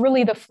slide. It's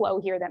really the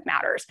flow here that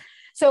matters.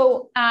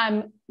 So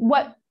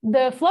what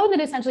the flow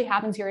that essentially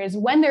happens here is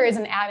when there is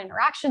an ad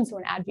interaction, so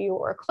an ad view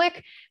or a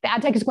click, the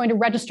ad tech is going to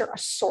register a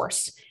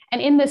source.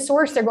 And in this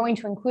source, they're going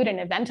to include an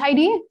event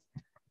ID.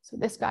 So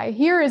this guy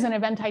here is an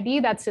event ID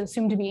that's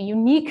assumed to be a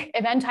unique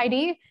event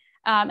ID.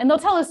 And they'll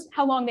tell us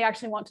how long they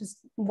actually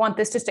want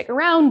this to stick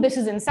around. This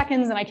is in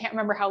seconds, and I can't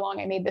remember how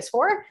long I made this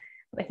for,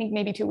 but I think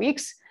maybe 2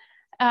 weeks.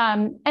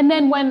 And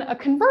then when a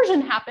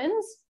conversion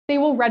happens, they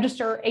will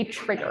register a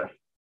trigger.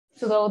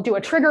 So they'll do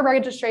a trigger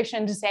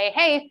registration to say,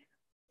 hey,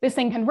 this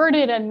thing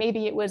converted, and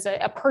maybe it was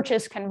a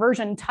purchase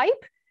conversion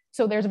type.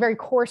 So there's a very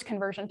coarse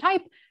conversion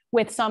type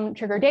with some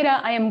trigger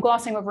data. I am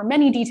glossing over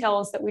many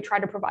details that we try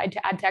to provide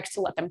to ad techs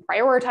to let them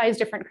prioritize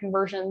different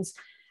conversions.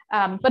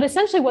 But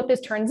essentially what this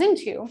turns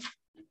into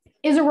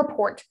is a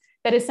report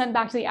that is sent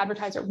back to the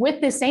advertiser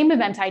with the same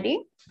event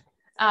ID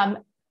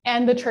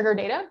and the trigger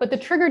data, but the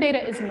trigger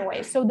data is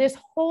noise. So this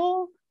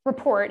whole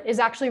report is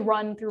actually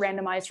run through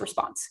randomized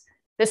response.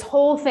 This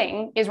whole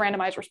thing is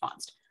randomized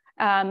response.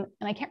 And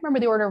I can't remember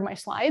the order of my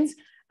slides.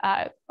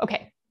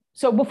 Okay,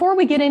 so before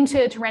we get into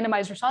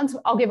randomized response,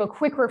 I'll give a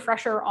quick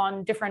refresher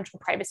on differential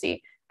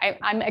privacy.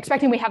 I'm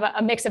expecting we have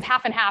a mix of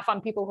half and half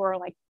on people who are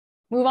like,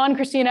 move on,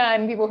 Christina,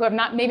 and people who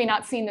have maybe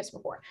not seen this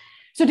before.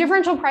 So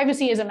differential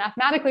privacy is a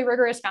mathematically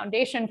rigorous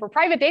foundation for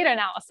private data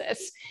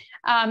analysis.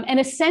 And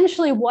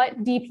essentially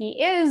what DP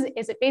is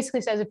it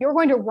basically says, if you're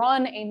going to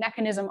run a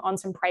mechanism on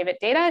some private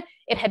data,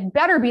 it had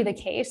better be the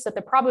case that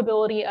the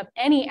probability of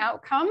any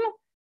outcome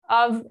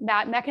of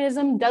that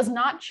mechanism does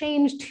not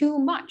change too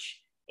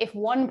much if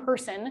one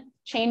person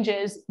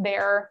changes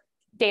their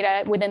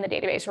data within the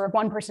database, or if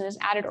one person is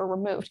added or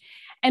removed.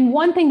 And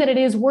one thing that it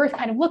is worth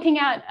kind of looking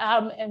at,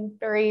 and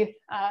very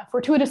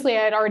fortuitously,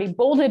 I had already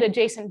bolded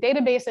adjacent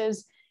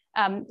databases.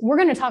 We're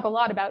going to talk a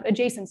lot about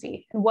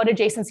adjacency and what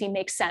adjacency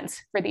makes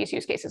sense for these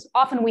use cases.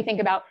 Often we think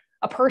about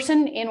a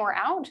person in or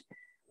out.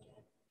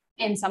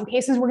 In some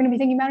cases, we're going to be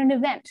thinking about an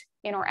event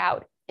in or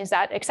out. Is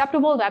that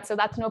acceptable? That's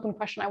an open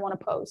question I want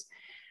to pose.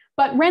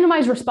 But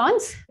randomized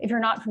response, if you're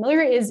not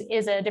familiar, is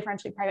a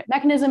differentially private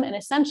mechanism. And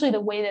essentially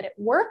the way that it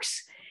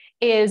works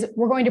is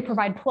we're going to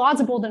provide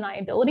plausible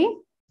deniability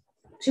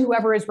to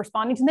whoever is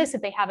responding to this.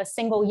 If they have a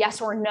single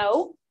yes or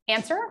no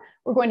answer,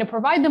 we're going to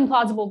provide them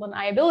plausible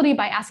deniability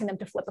by asking them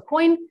to flip a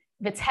coin.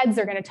 If it's heads,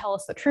 they're going to tell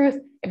us the truth.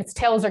 If it's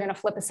tails, they're going to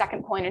flip a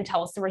second coin and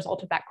tell us the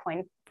result of that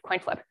coin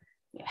flip.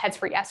 Heads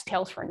for yes,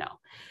 tails for no.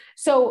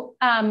 So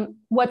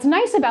what's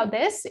nice about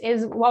this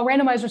is while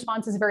randomized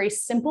response is very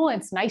simple,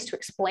 it's nice to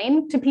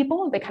explain to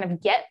people. They kind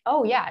of get,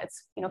 oh yeah,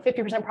 it's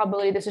 50%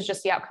 probability this is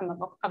just the outcome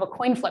of a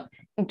coin flip.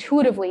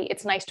 Intuitively,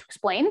 it's nice to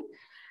explain.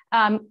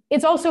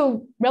 It's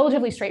also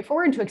relatively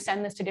straightforward to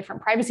extend this to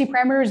different privacy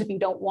parameters. If you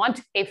don't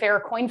want a fair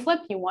coin flip,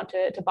 you want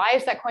to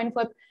bias that coin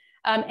flip.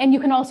 And you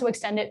can also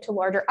extend it to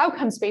larger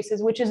outcome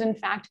spaces, which is in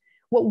fact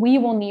what we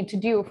will need to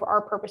do for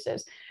our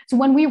purposes. So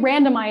when we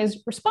randomize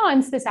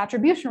response, this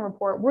attribution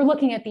report, we're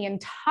looking at the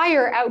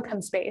entire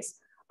outcome space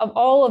of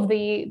all of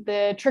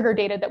the trigger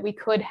data that we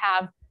could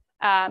have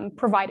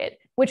provided,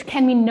 which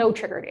can mean no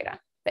trigger data,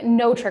 that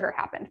no trigger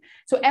happened.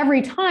 So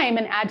every time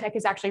an ad tech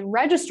is actually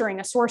registering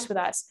a source with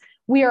us,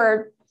 we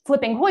are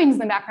flipping coins in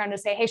the background to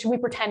say, hey, should we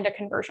pretend a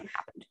conversion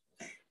happened?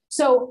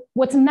 So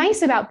what's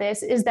nice about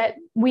this is that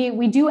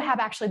we do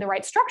have actually the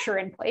right structure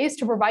in place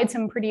to provide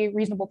some pretty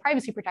reasonable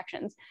privacy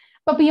protections.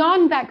 But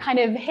beyond that kind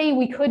of, hey,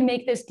 we could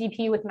make this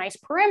DP with nice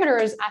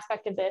parameters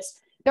aspect of this,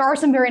 there are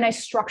some very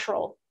nice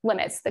structural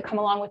limits that come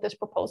along with this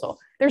proposal.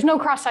 There's no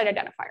cross-site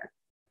identifier.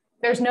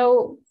 There's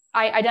no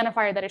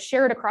identifier that is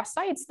shared across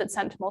sites that's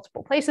sent to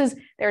multiple places.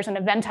 There's an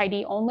event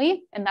ID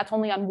only, and that's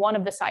only on one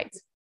of the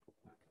sites.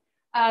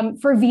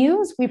 For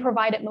views, we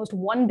provide at most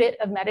 1 bit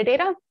of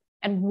metadata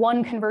and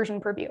 1 conversion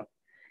per view.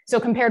 So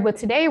compared with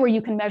today, where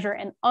you can measure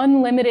an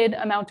unlimited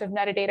amount of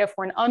metadata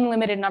for an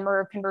unlimited number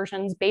of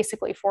conversions,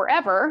 basically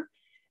forever,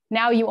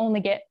 now you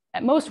only get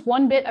at most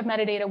 1 bit of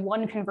metadata,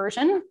 1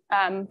 conversion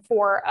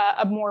for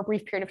a more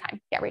brief period of time.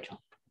 Yeah,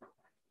 Rachel.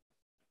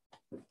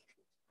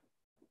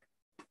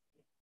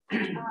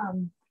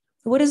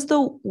 What is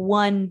the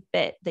 1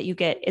 bit that you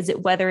get? Is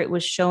it whether it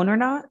was shown or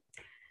not?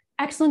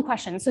 Excellent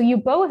question. So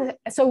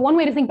one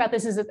way to think about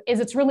this is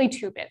it's really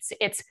 2 bits.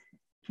 It's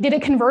did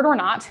it convert or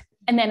not?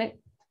 And then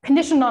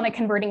conditioned on it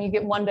converting, you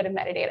get 1 bit of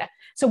metadata.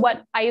 So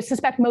what I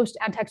suspect most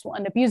ad techs will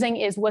end up using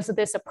is, was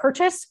this a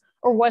purchase,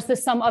 or was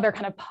this some other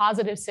kind of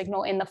positive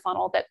signal in the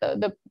funnel that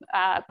the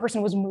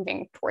person was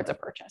moving towards a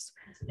purchase?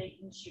 So they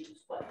can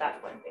choose what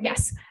that one is.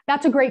 Yes,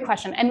 that's a great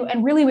question.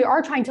 And really we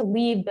are trying to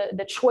leave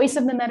the choice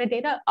of the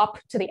metadata up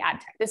to the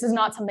ad tech. This is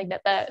not something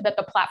that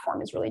the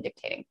platform is really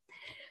dictating.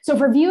 So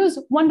for views,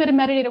 1 bit of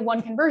metadata,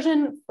 1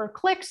 conversion. For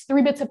clicks,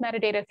 3 bits of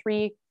metadata,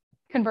 3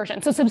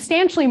 conversion. So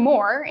substantially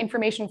more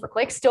information for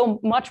clicks, still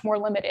much more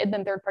limited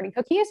than third-party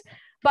cookies.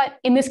 But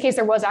in this case,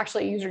 there was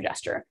actually a user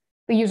gesture.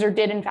 The user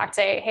did in fact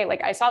say, hey,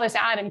 like I saw this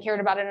ad and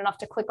cared about it enough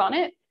to click on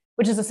it,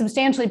 which is a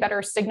substantially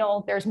better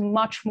signal. There's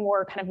much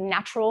more kind of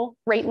natural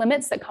rate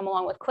limits that come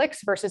along with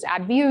clicks versus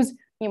ad views,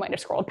 you might have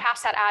scrolled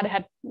past that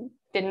ad,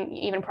 didn't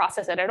even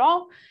process it at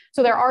all.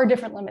 So there are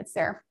different limits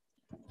there.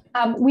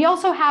 We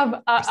also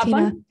have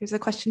Christina, there's a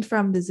question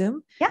from the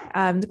Zoom.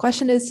 Yeah. The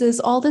question is, does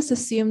all this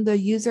assume the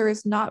user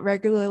is not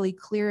regularly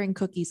clearing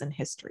cookies in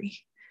history?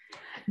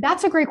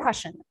 That's a great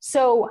question.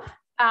 So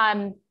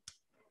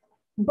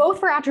both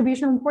for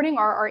attribution reporting,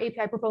 our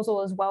API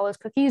proposal, as well as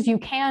cookies, you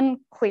can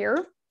clear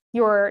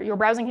your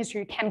browsing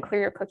history, you can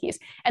clear your cookies.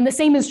 And the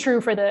same is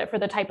true for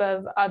the type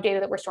of data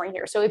that we're storing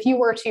here. So if you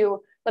were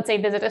to, let's say,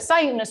 visit a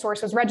site and a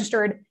source was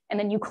registered, and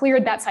then you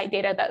cleared that site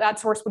data, that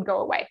source would go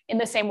away in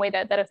the same way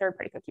that a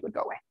third-party cookie would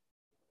go away.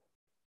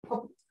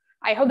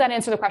 I hope that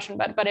answered the question,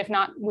 but if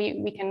not,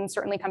 we can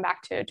certainly come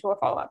back to a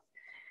follow-up.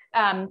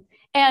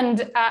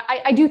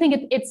 I do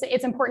think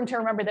it's important to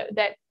remember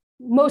that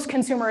most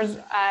consumers,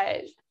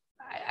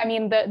 I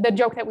mean, the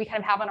joke that we kind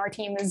of have on our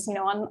team is,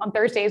 on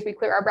Thursdays, we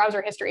clear our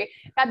browser history.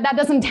 That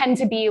doesn't tend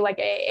to be like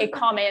a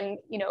common,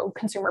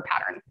 consumer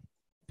pattern.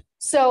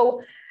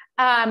 So,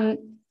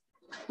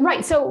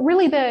 right. So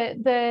really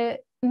the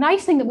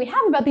nice thing that we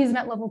have about these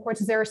event level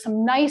reports is there are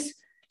some nice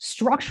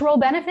structural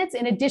benefits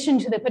in addition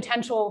to the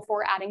potential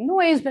for adding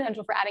noise,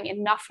 potential for adding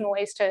enough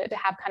noise to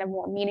have kind of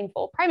more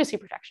meaningful privacy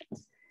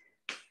protections.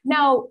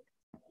 Now,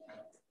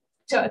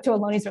 to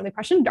Aloni's early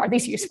question, are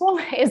these useful?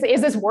 Is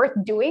this worth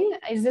doing?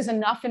 Is this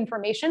enough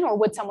information, or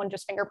would someone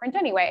just fingerprint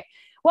anyway?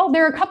 Well,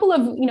 there are a couple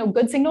of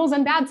good signals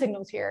and bad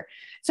signals here.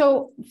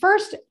 So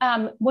first,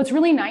 what's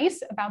really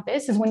nice about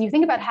this is when you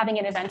think about having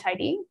an event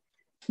ID,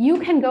 you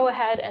can go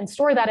ahead and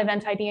store that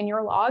event ID in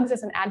your logs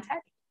as an ad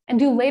tech and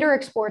do later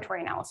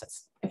exploratory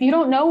analysis. If you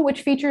don't know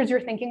which features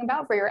you're thinking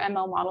about for your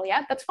ML model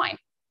yet, that's fine.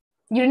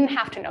 You didn't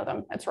have to know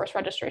them at source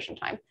registration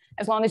time.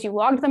 As long as you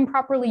logged them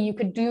properly, you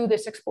could do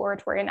this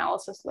exploratory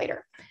analysis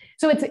later.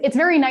 So it's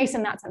very nice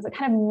in that sense. It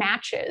kind of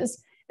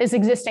matches this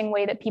existing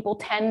way that people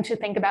tend to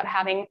think about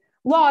having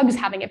logs,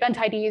 having event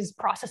IDs,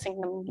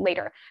 processing them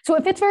later. So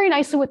it fits very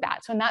nicely with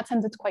that. So in that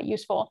sense, it's quite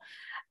useful.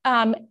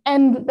 And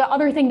the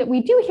other thing that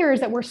we do here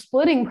is that we're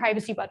splitting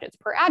privacy budgets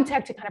per ad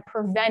tech to kind of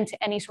prevent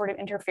any sort of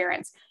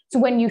interference. So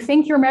when you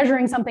think you're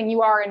measuring something,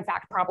 you are in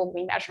fact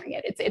probably measuring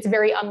it. It's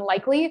very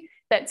unlikely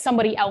that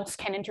somebody else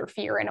can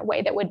interfere in a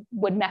way that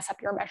would mess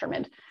up your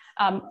measurement.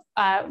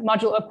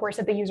 Modulo, of course,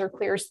 if the user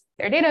clears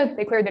their data,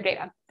 they clear their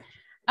data.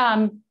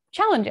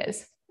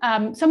 Challenges.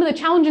 Some of the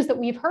challenges that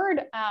we've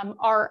heard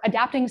are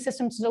adapting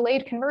systems to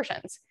delayed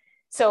conversions.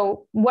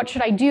 So what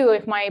should I do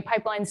if my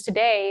pipelines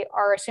today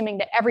are assuming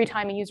that every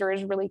time a user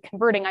is really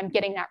converting, I'm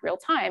getting that real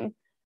time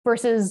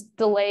versus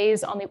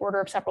delays on the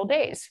order of several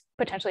days,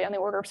 potentially on the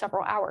order of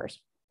several hours.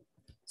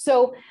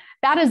 So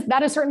that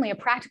is certainly a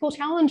practical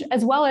challenge,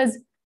 as well as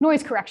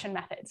noise correction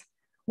methods.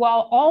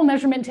 While all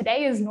measurement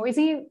today is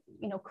noisy,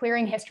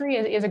 clearing history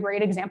is a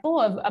great example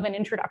of an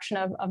introduction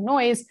of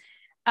noise.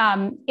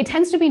 It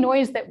tends to be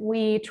noise that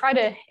we try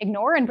to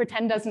ignore and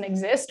pretend doesn't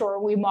exist,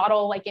 or we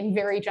model like in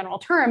very general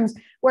terms.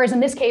 Whereas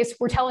in this case,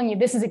 we're telling you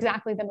this is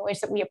exactly the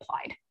noise that we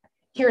applied.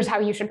 Here's how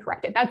you should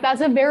correct it.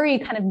 That's a very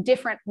kind of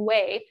different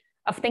way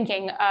of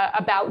thinking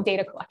about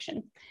data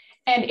collection.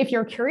 And if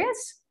you're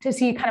curious to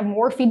see kind of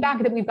more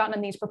feedback that we've gotten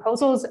in these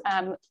proposals,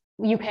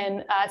 you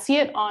can see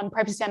it on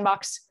Privacy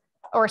Sandbox,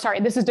 or sorry,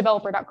 this is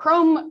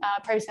developer.chrome,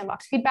 Privacy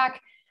Sandbox feedback.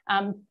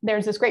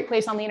 There's this great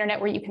place on the internet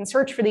where you can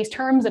search for these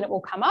terms and it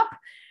will come up.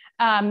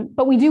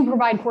 But we do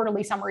provide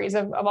quarterly summaries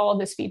of all of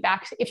this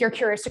feedback if you're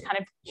curious to kind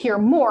of hear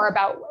more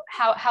about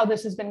how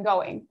this has been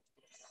going.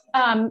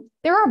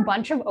 There are a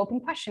bunch of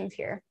open questions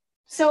here.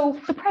 So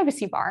the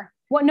privacy bar,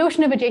 what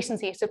notion of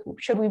adjacency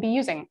should we be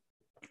using?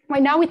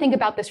 Right now we think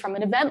about this from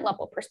an event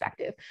level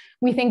perspective.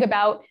 We think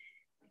about,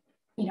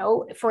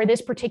 for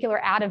this particular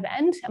ad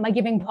event, am I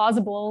giving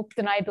plausible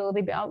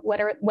deniability about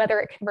whether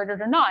it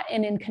converted or not?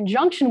 And in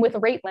conjunction with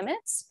rate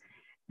limits,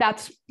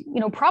 that's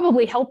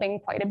probably helping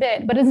quite a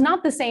bit, but it's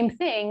not the same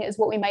thing as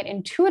what we might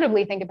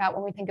intuitively think about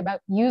when we think about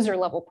user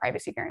level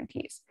privacy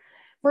guarantees.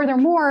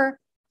 Furthermore,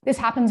 this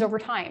happens over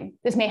time.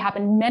 This may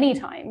happen many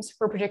times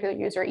for a particular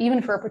user,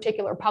 even for a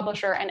particular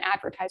publisher and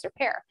advertiser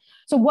pair.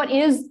 So what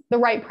is the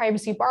right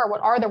privacy bar?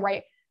 What are the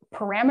right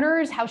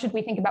parameters? How should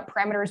we think about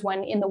parameters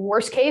when in the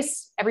worst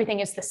case, everything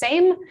is the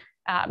same?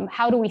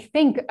 How do we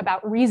think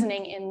about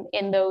reasoning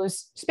in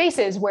those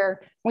spaces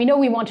where we know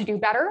we want to do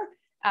better,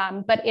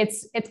 but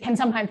it can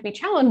sometimes be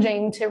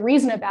challenging to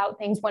reason about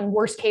things when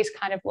worst case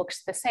kind of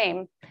looks the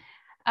same.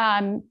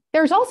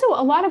 There's also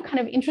a lot of kind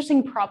of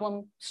interesting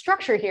problem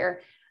structure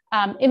here.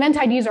 Event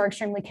IDs are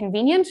extremely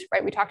convenient,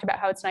 right? We talked about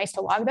how it's nice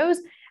to log those,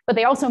 but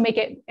they also make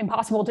it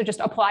impossible to just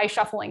apply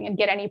shuffling and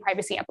get any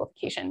privacy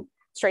amplification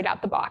straight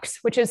out the box,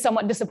 which is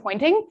somewhat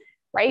disappointing,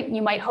 right?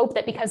 You might hope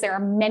that because there are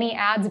many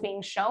ads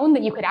being shown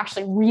that you could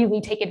actually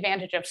really take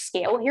advantage of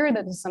scale here,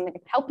 that this is something that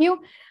can help you,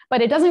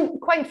 but it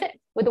doesn't quite fit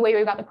with the way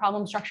we've got the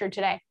problem structured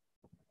today.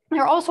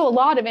 There are also a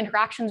lot of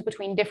interactions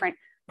between different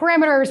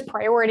parameters,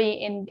 priority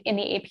in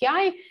the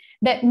API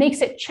that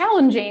makes it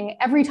challenging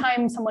every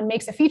time someone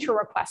makes a feature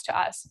request to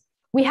us.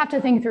 We have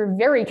to think through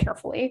very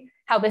carefully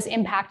how this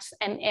impacts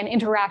and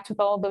interacts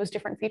with all of those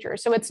different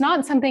features. So it's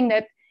not something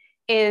that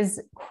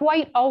is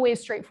quite always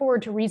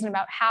straightforward to reason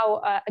about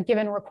how a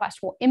given request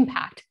will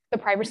impact the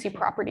privacy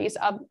properties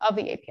of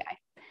the API.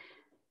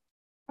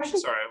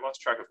 Questions? Sorry, I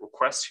lost track of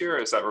request here.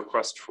 Is that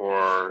request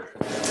for?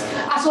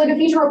 So like a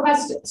feature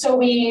request. So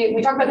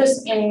we talk about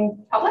this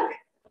in public.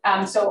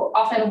 So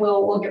often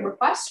we'll get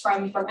requests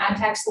from ad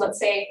techs. Let's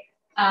say,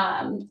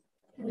 what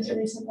was a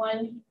recent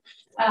one?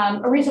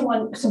 A recent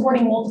one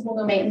supporting multiple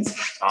domains.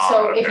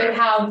 So if you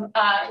have,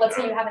 let's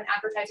say you have an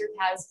advertiser who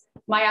has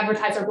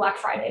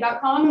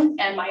myadvertiserblackfriday.com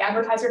and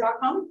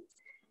myadvertiser.com,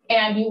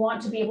 and you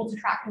want to be able to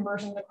track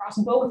conversions across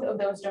both of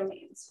those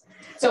domains.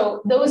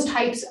 So those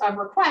types of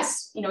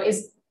requests,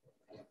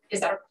 is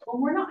that a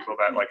problem or not? Will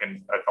that like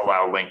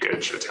allow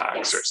linkage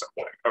attacks or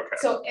something?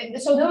 Okay.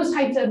 So those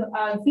types of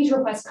feature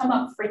requests come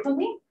up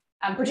frequently,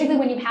 particularly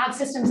when you have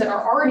systems that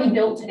are already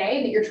built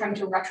today that you're trying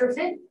to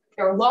retrofit.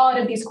 There are a lot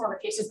of these corner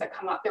cases that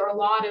come up. There are a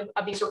lot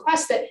of these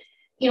requests that,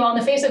 on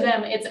the face of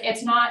them,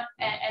 it's not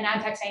an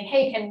ad tech saying,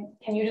 hey,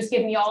 can you just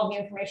give me all of the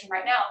information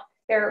right now?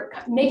 They're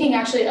making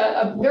actually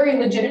a very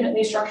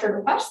legitimately structured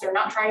request. They're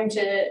not trying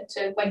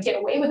to like get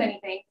away with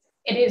anything.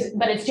 It is,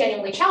 but it's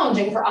genuinely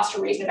challenging for us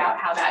to reason about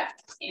how that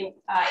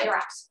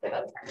interacts with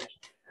other parameters.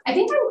 I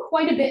think I'm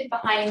quite a bit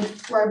behind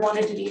where I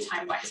wanted to be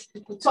time-wise.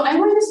 So I'm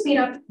going to speed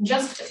up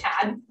just a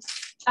tad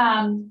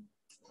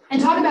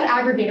and talk about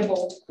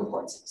aggregatable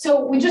reports.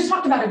 So we just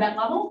talked about event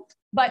level,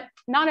 but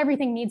not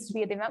everything needs to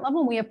be at the event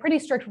level. We have pretty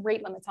strict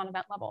rate limits on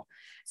event level.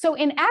 So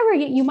in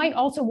aggregate, you might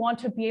also want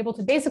to be able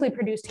to basically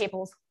produce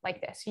tables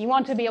like this. You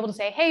want to be able to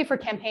say, hey, for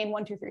campaign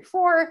 1, 2, 3,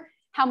 4,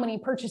 how many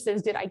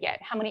purchases did I get?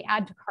 How many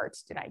add to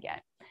carts did I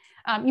get?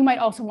 You might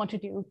also want to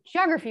do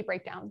geography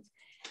breakdowns.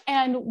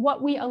 And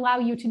what we allow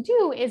you to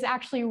do is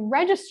actually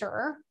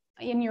register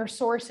in your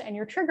source and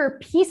your trigger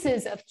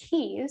pieces of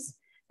keys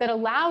that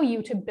allow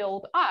you to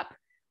build up.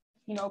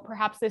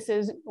 Perhaps this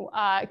is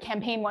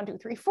campaign 1, 2,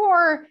 3,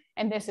 4,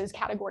 and this is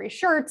category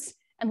shirts,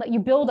 and let you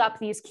build up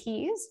these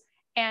keys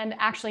and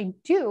actually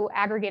do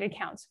aggregated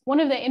counts. One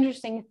of the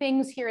interesting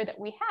things here that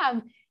we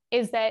have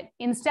is that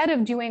instead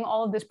of doing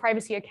all of this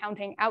privacy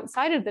accounting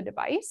outside of the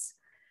device,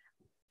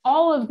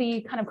 all of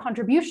the kind of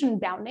contribution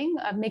bounding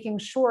of making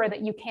sure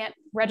that you can't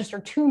register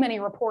too many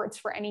reports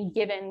for any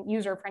given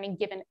user for any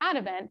given ad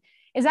event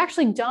is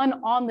actually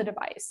done on the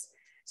device.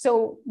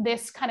 So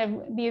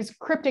these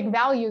cryptic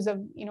values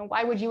of,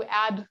 why would you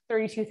add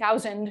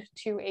 32,000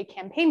 to a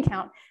campaign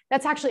count?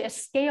 That's actually a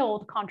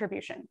scaled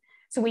contribution.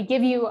 So we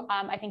give you,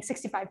 I think,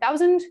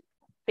 65,000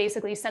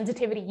 basically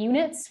sensitivity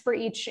units for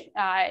each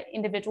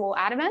individual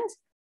ad event.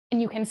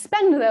 And you can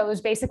spend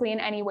those basically in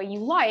any way you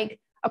like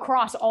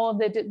across all of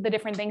the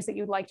different things that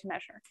you'd like to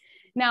measure.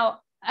 Now,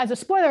 as a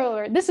spoiler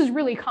alert, this is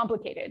really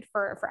complicated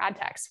for ad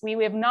techs.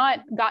 We have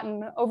not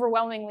gotten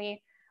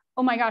overwhelmingly,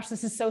 oh my gosh,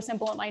 this is so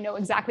simple and I know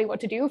exactly what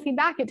to do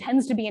feedback. It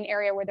tends to be an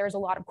area where there's a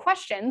lot of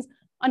questions,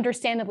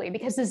 understandably,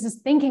 because this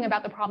is thinking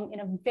about the problem in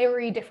a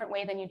very different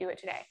way than you do it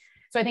today.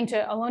 So I think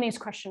to Aloni's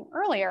question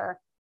earlier,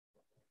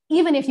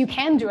 even if you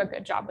can do a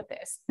good job with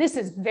this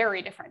is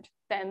very different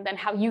than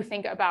how you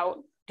think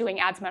about doing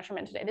ads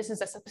measurement today. This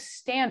is a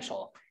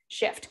substantial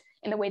shift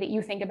in the way that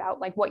you think about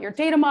like what your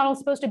data model is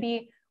supposed to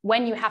be,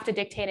 when you have to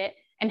dictate it,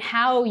 and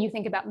how you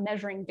think about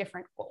measuring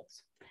different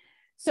goals.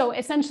 So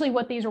essentially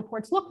what these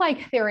reports look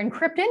like, they're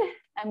encrypted,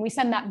 and we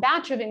send that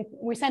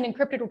we send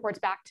encrypted reports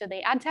back to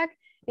the ad tech.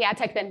 The ad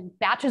tech then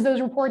batches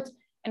those reports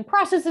and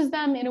processes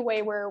them in a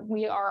way where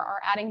we are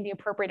adding the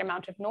appropriate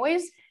amount of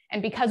noise.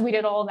 And because we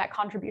did all of that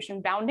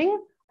contribution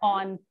bounding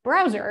on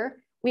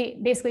browser, we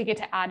basically get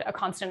to add a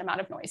constant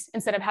amount of noise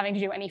instead of having to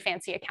do any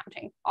fancy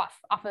accounting off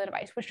of the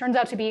device, which turns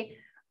out to be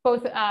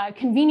both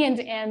convenient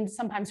and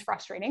sometimes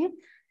frustrating.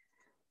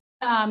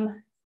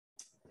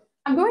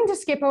 I'm going to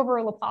skip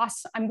over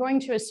Laplace. I'm going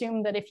to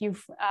assume that if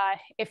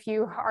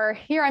you are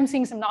here, I'm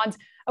seeing some nods.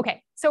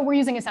 Okay, so we're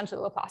using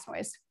essentially Laplace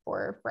noise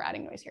for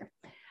adding noise here.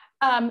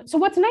 So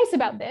what's nice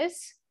about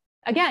this,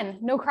 again,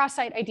 no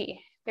cross-site ID.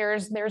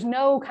 There's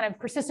no kind of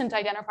persistent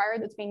identifier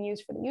that's being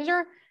used for the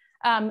user.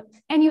 And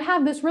we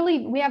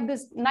have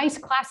this nice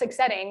classic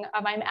setting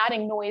of I'm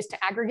adding noise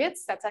to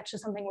aggregates. That's actually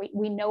something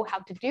we know how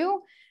to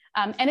do.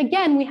 And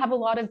again, we have a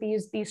lot of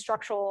these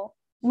structural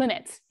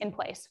limits in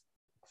place.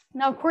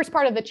 Now, of course,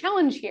 part of the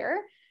challenge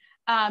here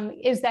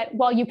is that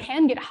while you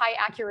can get high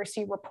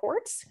accuracy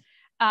reports,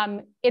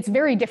 it's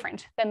very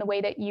different than the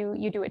way that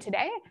you do it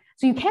today.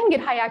 So you can get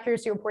high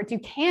accuracy reports. You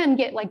can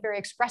get like very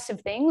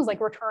expressive things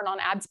like return on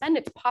ad spend.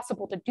 It's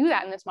possible to do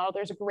that in this model.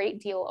 There's a great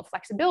deal of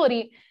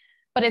flexibility,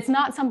 but it's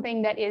not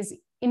something that is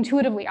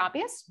intuitively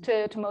obvious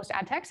to most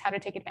ad techs how to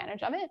take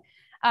advantage of it.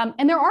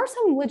 And there are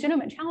some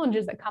legitimate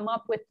challenges that come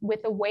up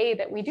with the way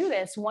that we do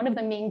this, one of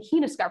them being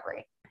key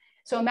discovery.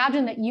 So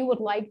imagine that you would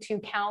like to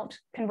count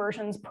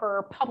conversions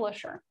per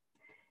publisher.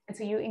 And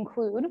so you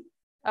include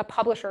a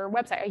publisher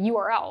website, a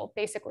URL,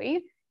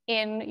 basically,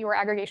 in your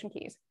aggregation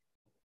keys.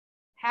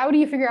 How do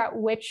you figure out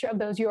which of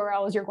those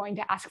URLs you're going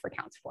to ask for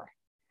counts for?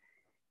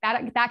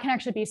 that can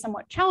actually be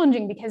somewhat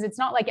challenging because it's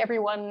not like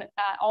everyone,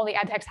 all the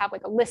ad techs have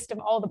like a list of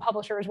all the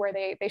publishers where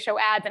they show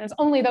ads and it's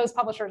only those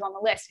publishers on the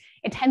list.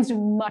 It tends to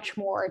be much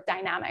more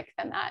dynamic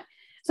than that.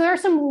 So there are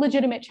some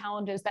legitimate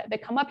challenges that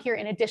come up here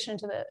in addition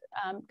to the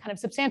kind of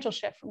substantial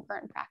shift from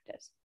current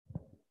practice.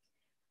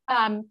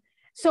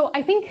 So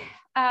I think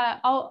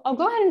I'll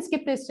go ahead and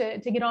skip this to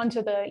get on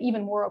to the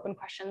even more open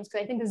questions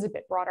because I think this is a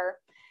bit broader.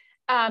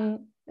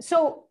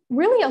 So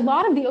really a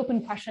lot of the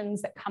open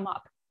questions that come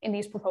up in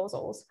these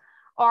proposals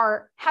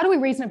are how do we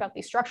reason about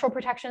these structural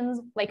protections,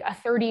 like a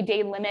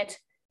 30-day limit,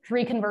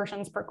 3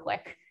 conversions per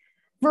click,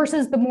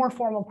 versus the more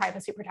formal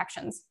privacy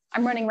protections.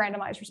 I'm running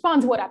randomized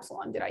response, what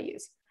epsilon did I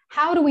use?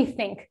 How do we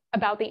think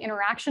about the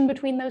interaction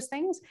between those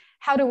things?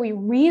 How do we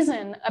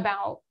reason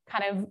about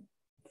kind of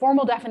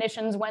formal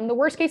definitions when the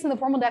worst case in the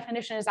formal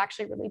definition is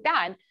actually really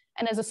bad?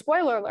 And as a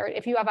spoiler alert,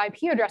 if you have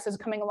IP addresses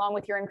coming along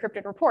with your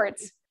encrypted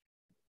reports,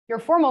 your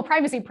formal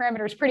privacy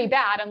parameter is pretty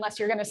bad unless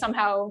you're going to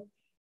somehow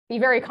be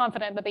very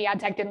confident that the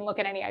ad tech didn't look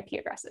at any IP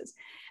addresses.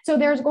 So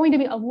there's going to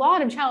be a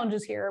lot of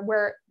challenges here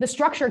where the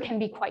structure can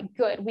be quite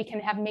good. We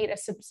can have made a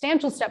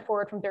substantial step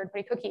forward from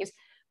third-party cookies,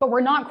 but we're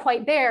not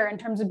quite there in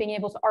terms of being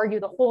able to argue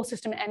the whole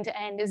system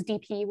end-to-end is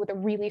DP with a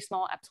really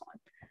small epsilon,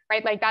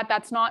 right? Like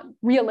that's not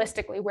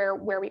realistically where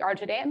we are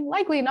today and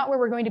likely not where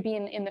we're going to be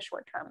in the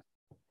short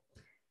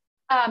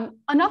term.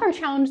 Another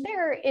challenge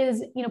there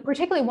is,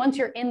 particularly once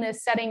you're in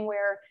this setting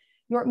where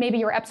maybe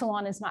your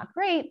epsilon is not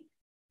great,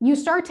 you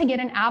start to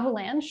get an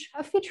avalanche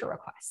of feature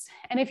requests.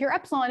 And if your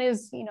epsilon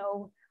is,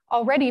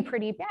 already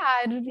pretty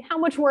bad, how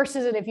much worse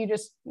is it if you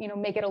just,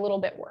 make it a little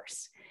bit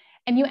worse?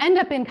 And you end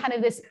up in kind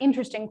of this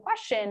interesting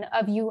question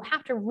of you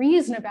have to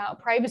reason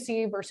about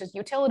privacy versus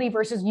utility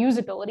versus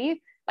usability.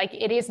 Like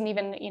it isn't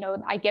even,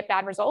 I get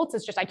bad results.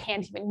 It's just I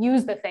can't even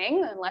use the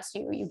thing unless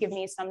you give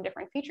me some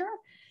different feature.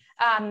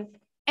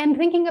 And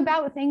thinking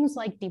about things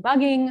like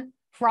debugging,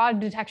 fraud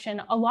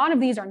detection, a lot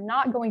of these are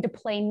not going to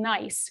play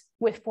nice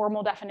with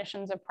formal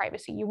definitions of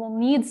privacy. You will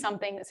need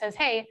something that says,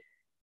 hey,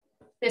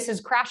 this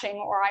is crashing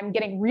or I'm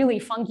getting really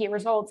funky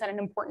results at an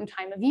important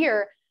time of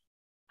year.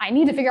 I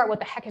need to figure out what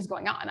the heck is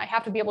going on. I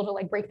have to be able to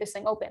like break this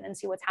thing open and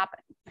see what's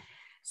happening.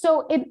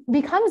 So it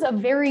becomes a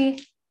very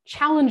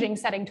challenging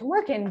setting to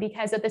work in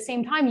because at the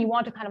same time, you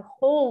want to kind of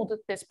hold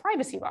this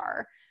privacy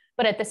bar,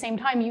 but at the same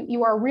time,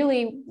 you are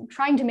really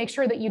trying to make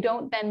sure that you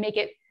don't then make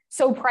it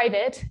so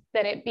private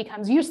that it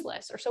becomes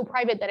useless or so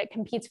private that it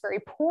competes very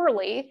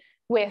poorly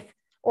with,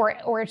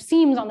 or it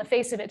seems on the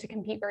face of it to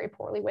compete very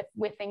poorly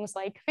with things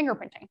like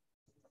fingerprinting.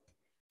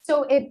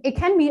 So it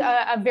can be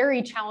a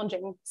very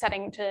challenging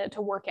setting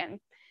to work in.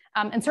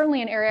 And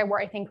certainly an area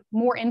where I think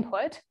more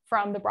input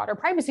from the broader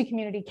privacy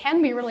community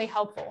can be really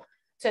helpful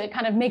to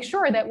kind of make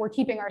sure that we're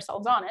keeping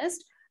ourselves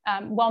honest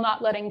while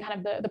not letting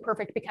kind of the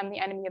perfect become the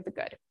enemy of the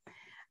good.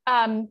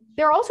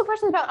 There are also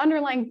questions about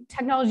underlying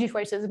technology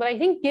choices, but I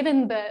think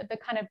given the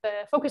kind of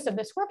the focus of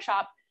this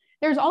workshop,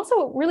 there's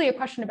also really a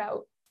question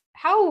about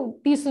how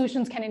these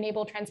solutions can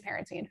enable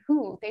transparency and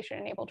who they should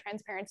enable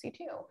transparency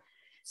to.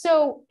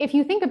 So if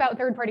you think about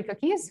third-party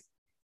cookies,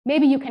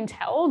 maybe you can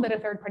tell that a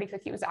third-party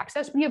cookie was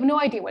accessed, but you have no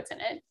idea what's in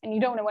it, and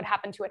you don't know what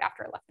happened to it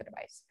after it left the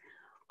device.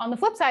 On the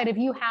flip side, if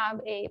you have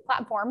a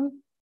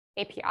platform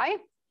API,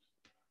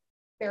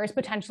 there is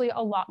potentially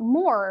a lot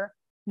more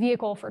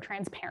vehicle for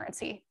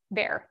transparency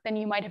there than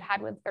you might have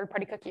had with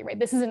third-party cookie, right?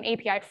 This is an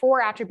API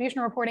for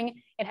attribution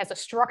reporting. It has a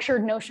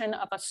structured notion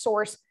of a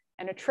source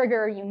and a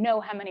trigger. You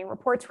know how many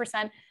reports were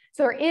sent.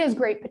 So there is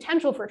great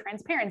potential for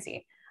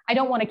transparency. I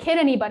don't want to kid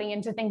anybody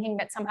into thinking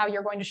that somehow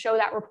you're going to show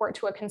that report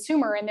to a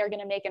consumer and they're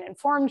going to make an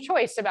informed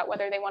choice about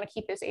whether they want to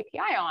keep this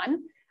API on,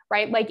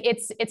 right? Like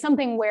it's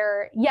something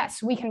where,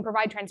 yes, we can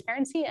provide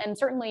transparency, and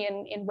certainly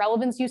in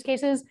relevance use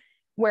cases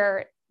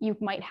where you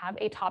might have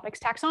a topics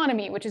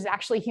taxonomy, which is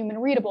actually human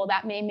readable,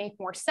 that may make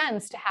more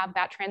sense to have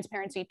that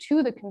transparency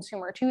to the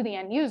consumer, to the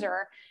end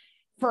user.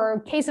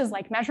 For cases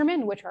like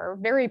measurement, which are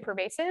very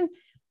pervasive,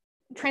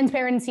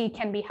 transparency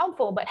can be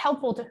helpful, but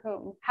helpful to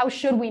whom? How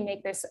should we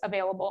make this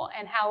available?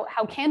 And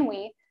how can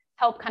we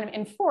help kind of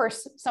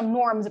enforce some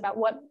norms about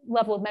what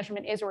level of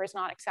measurement is or is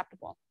not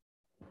acceptable?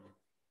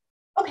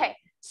 Okay,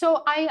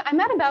 so I'm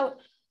at about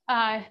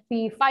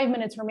the 5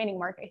 minutes remaining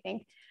mark, I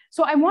think.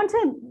 So I want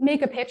to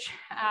make a pitch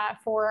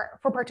for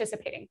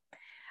participating.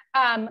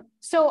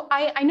 So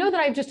I know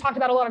that I've just talked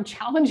about a lot of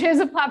challenges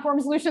of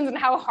platform solutions and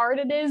how hard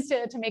it is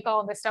to make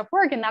all of this stuff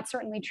work, and that's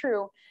certainly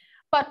true.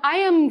 But I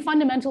am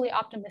fundamentally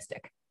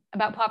optimistic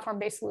about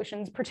platform-based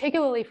solutions,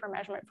 particularly for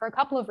measurement, for a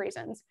couple of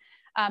reasons.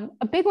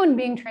 A big one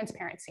being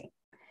transparency.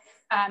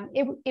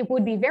 It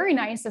would be very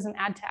nice as an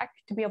ad tech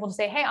to be able to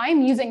say, hey,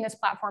 I'm using this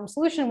platform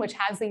solution, which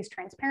has these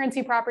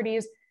transparency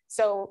properties,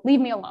 so leave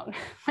me alone.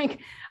 Like,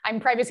 I'm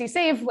privacy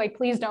safe, like,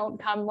 please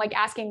don't come like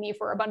asking me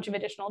for a bunch of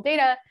additional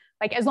data.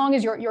 Like, as long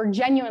as you're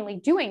genuinely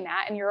doing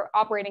that and you're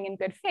operating in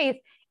good faith,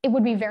 it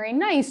would be very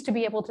nice to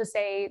be able to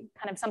say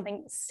kind of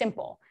something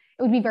simple.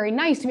 It would be very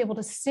nice to be able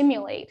to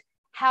simulate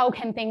how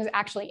can things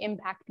actually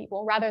impact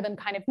people rather than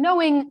kind of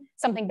knowing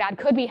something bad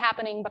could be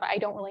happening, but I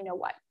don't really know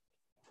what.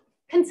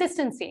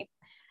 Consistency.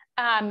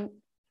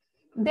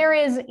 there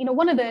is,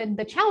 one of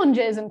the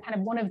challenges and kind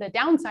of one of the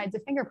downsides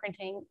of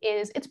fingerprinting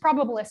is it's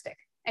probabilistic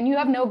and you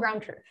have no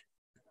ground truth,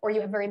 or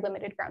you have very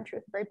limited ground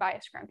truth, very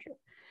biased ground truth.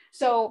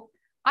 So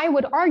I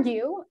would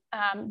argue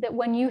that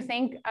when you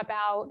think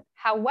about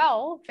how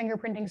well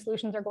fingerprinting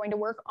solutions are going to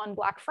work on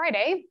Black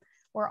Friday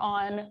or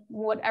on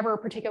whatever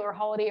particular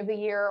holiday of the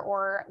year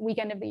or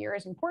weekend of the year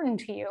is important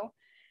to you,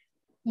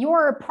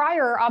 your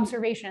prior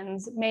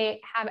observations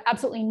may have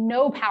absolutely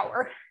no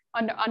power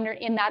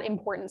in that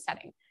important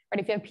setting.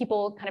 Right? If you have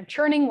people kind of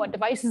churning what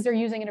devices they're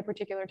using at a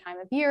particular time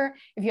of year,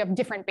 if you have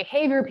different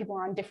behavior, people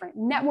are on different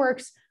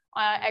networks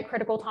at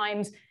critical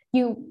times,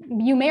 you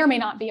may or may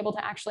not be able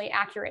to actually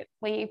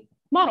accurately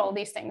model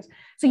these things.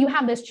 So you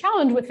have this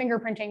challenge with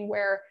fingerprinting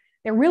where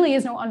there really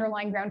is no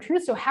underlying ground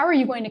truth. So how are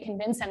you going to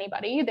convince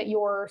anybody that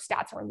your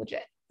stats are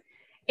legit?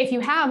 If you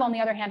have, on the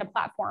other hand, a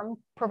platform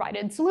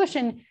provided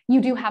solution,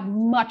 you do have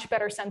much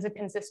better sense of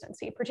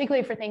consistency,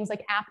 particularly for things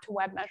like app to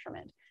web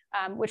measurement,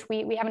 which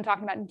we haven't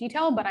talked about in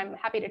detail, but I'm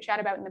happy to chat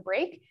about in the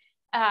break.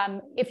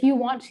 If you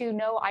want to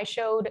know, I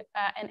showed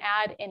an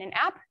ad in an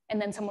app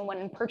and then someone went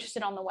and purchased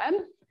it on the web.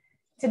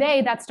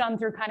 Today, that's done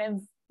through kind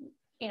of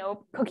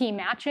cookie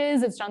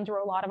matches. It's done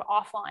through a lot of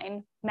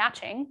offline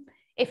matching.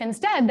 If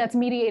instead that's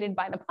mediated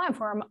by the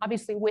platform,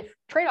 obviously with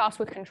trade-offs,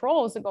 with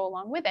controls that go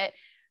along with it,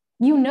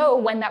 you know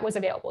when that was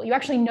available. You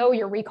actually know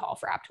your recall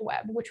for app to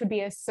web, which would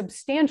be a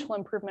substantial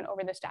improvement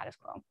over the status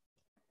quo.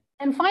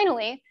 And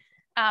finally,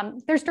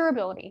 there's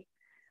durability,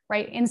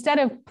 right? Instead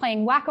of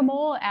playing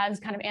whack-a-mole as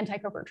kind of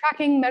anti-covert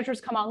tracking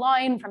measures come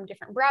online from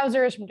different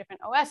browsers, from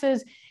different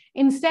OSs,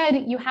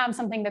 instead you have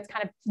something that's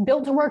kind of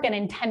built to work and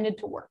intended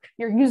to work.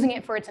 You're using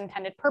it for its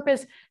intended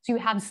purpose, so you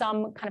have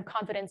some kind of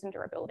confidence and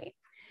durability.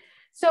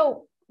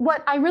 So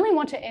what I really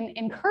want to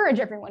encourage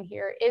everyone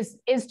here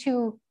is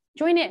to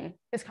join in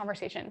this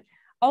conversation.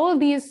 All of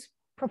these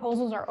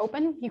proposals are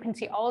open. You can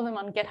see all of them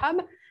on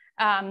GitHub.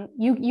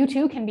 You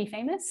too can be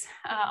famous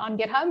on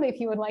GitHub if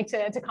you would like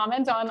to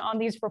comment on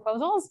these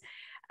proposals.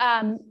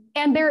 And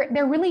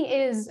there really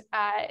is,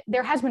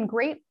 there has been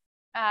great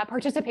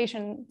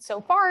participation so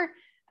far.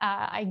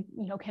 I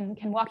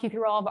can walk you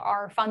through all of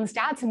our fun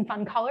stats and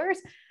fun colors.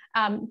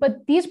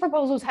 But these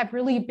proposals have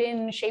really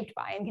been shaped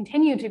by and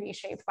continue to be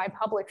shaped by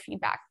public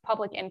feedback,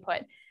 public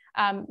input.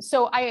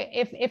 So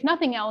if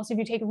nothing else, if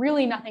you take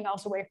really nothing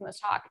else away from this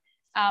talk,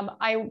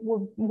 I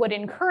would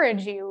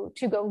encourage you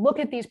to go look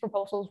at these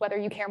proposals, whether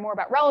you care more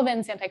about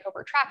relevance,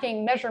 anti-covert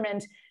tracking,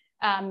 measurement.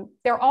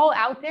 They're all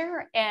out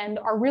there and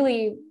are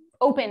really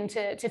open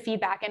to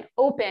feedback and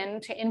open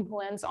to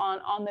influence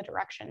on the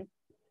direction.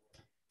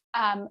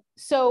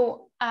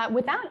 So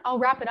with that, I'll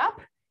wrap it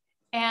up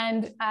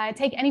and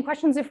take any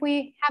questions if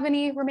we have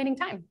any remaining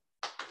time.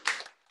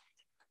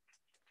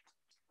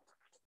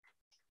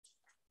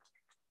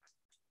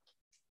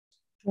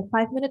 Well,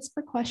 5 minutes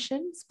for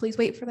questions. Please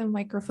wait for the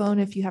microphone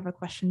if you have a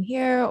question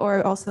here,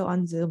 or also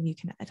on Zoom, you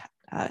can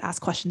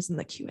ask questions in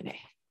the Q&A.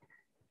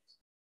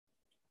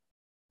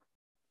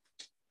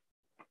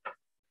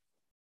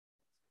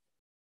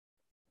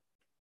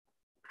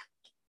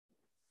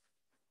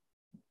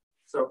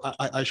 So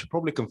I should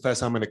probably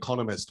confess I'm an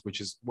economist,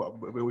 which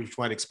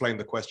might explain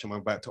the question I'm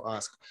about to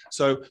ask.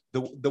 So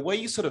the way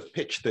you sort of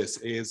pitch this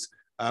is,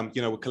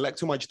 we collect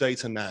too much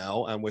data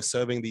now and we're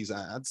serving these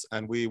ads,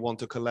 and we want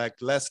to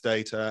collect less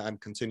data and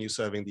continue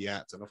serving the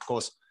ads. And of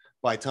course,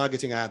 by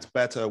targeting ads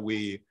better,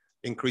 we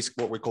increase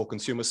what we call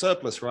consumer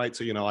surplus, right?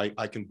 So,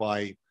 I can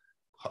buy,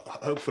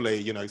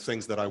 hopefully,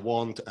 things that I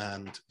want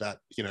and that,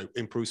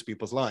 improves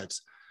people's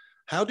lives.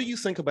 How do you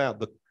think about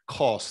the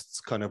costs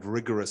kind of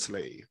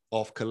rigorously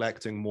of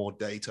collecting more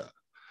data?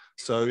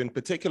 So in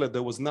particular,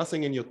 there was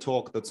nothing in your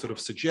talk that sort of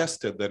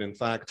suggested that in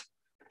fact,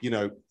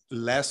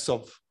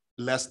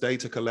 less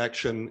data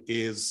collection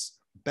is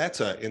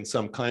better in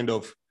some kind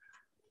of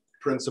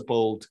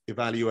principled,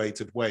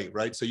 evaluated way,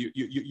 right? So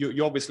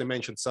you obviously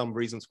mentioned some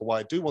reasons for why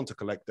I do want to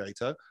collect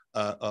data,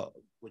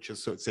 which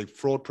is, so say,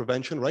 fraud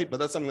prevention, right? But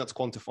that's something that's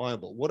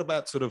quantifiable. What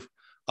about sort of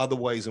other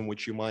ways in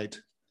which you might,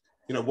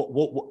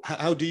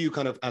 how do you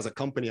kind of, as a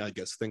company, I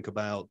guess, think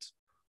about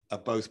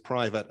both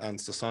private and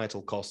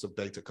societal costs of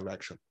data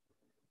collection?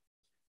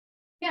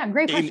 Yeah,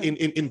 great question.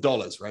 In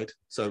dollars, right?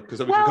 So, because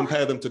if you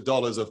compare them to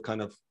dollars of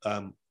kind of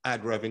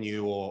ad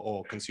revenue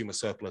or consumer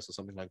surplus or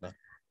something like that.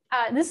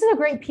 This is a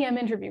great PM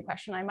interview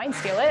question. I might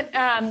steal it.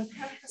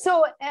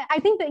 So I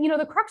think that,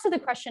 the crux of the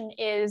question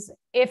is,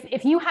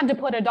 if you had to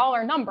put a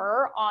dollar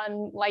number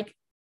on like,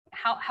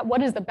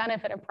 what is the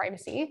benefit of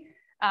privacy?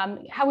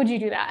 How would you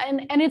do that?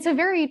 And it's a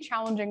very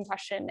challenging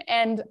question.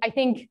 And I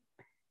think,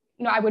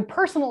 I would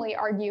personally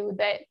argue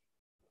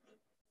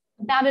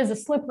that is a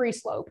slippery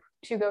slope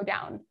to go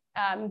down.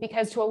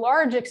 Because to a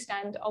large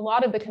extent, a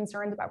lot of the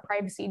concerns about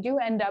privacy do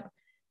end up,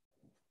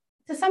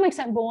 to some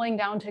extent, boiling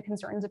down to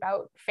concerns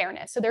about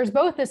fairness. So there's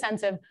both the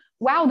sense of,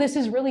 wow, this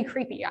is really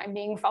creepy. I'm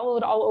being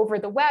followed all over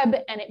the web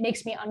and it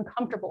makes me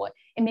uncomfortable.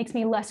 It makes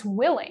me less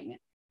willing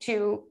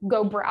to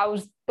go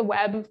browse the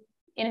web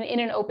in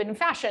an open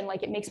fashion.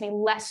 Like, it makes me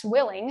less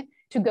willing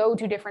to go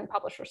to different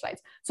publisher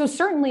sites. So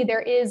certainly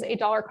there is a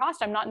dollar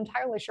cost. I'm not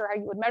entirely sure how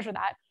you would measure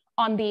that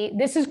on the,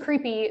 this is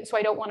creepy, so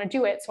I don't want to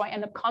do it. So I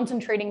end up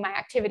concentrating my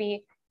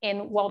activity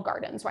in walled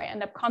gardens, where I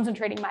end up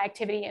concentrating my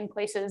activity in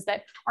places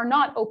that are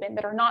not open,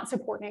 that are not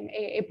supporting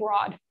a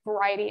broad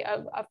variety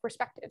of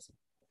perspectives.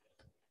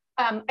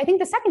 I think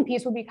the second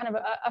piece would be kind of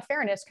a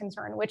fairness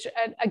concern, which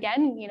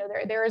again,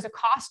 there is a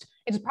cost.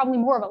 It's probably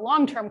more of a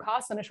long-term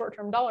cost than a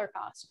short-term dollar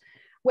cost,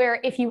 where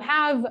if you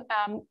have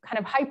kind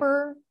of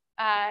hyper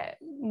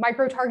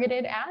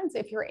micro-targeted ads,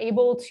 if you're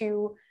able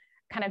to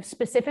kind of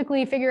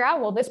specifically figure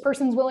out, well, this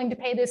person's willing to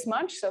pay this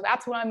much, so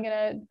that's what I'm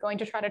going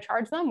to try to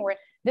charge them, or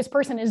this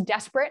person is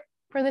desperate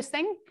for this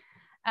thing,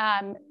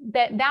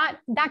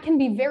 that can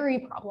be very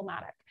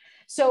problematic.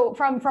 So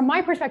from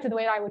my perspective, the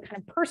way I would kind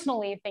of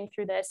personally think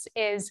through this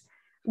is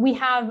we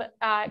have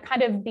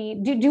kind of the,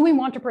 do we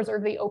want to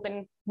preserve the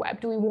open web?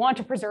 Do we want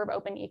to preserve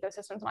open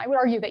ecosystems? And I would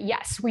argue that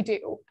yes, we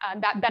do.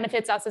 That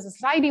benefits us as a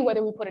society,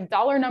 whether we put a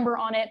dollar number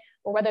on it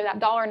or whether that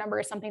dollar number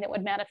is something that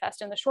would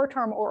manifest in the short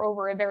term or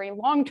over a very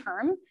long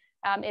term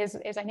is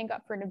I think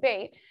up for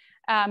debate.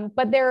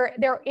 But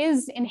there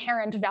is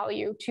inherent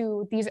value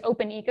to these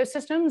open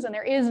ecosystems, and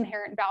there is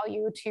inherent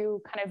value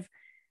to kind of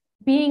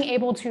being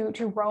able to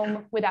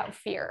roam without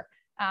fear.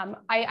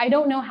 I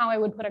don't know how I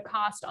would put a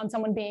cost on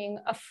someone being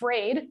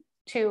afraid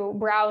to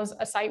browse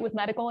a site with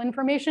medical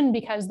information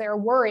because they're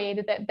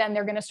worried that then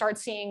they're going to start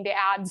seeing the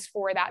ads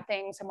for that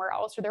thing somewhere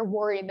else, or they're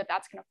worried that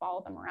that's going to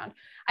follow them around.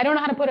 I don't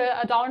know how to put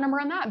a dollar number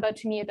on that, but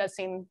to me, it does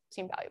seem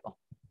valuable.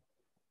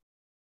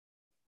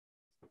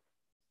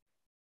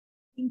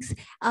 Thanks.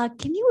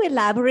 Can you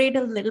elaborate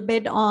a little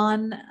bit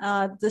on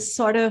the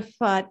sort of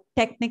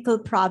technical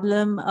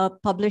problem a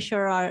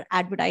publisher or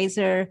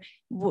advertiser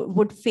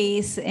would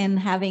face in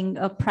having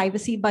a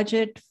privacy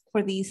budget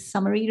for these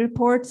summary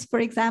reports, for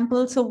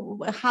example? So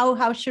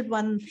how should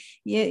one,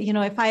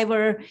 if I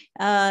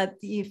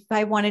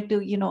wanted to,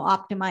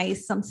 optimize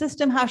some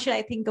system, how should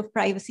I think of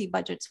privacy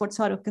budgets? What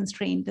sort of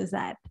constraint is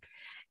that?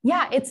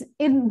 Yeah,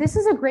 this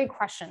is a great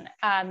question.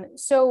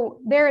 So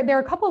there are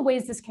a couple of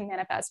ways this can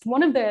manifest.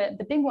 One of the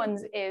big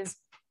ones is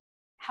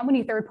how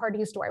many third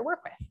parties do I work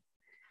with,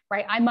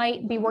 right? I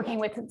might be working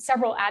with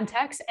several ad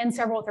techs and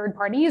several third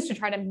parties to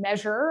try to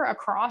measure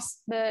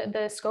across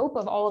the scope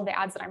of all of the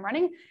ads that I'm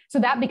running. So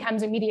that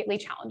becomes immediately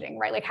challenging,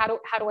 right? Like how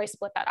do I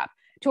split that up?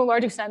 To a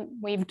large extent,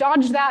 we've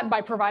dodged that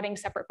by providing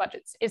separate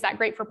budgets. Is that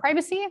great for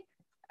privacy?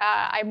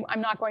 I'm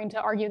not going to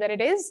argue that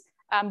it is.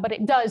 But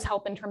it does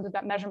help in terms of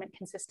that measurement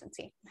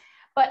consistency.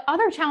 But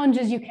other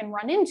challenges you can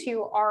run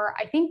into are,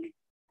 I think,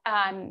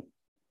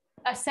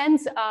 a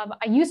sense of,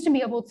 I used to be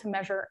able to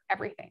measure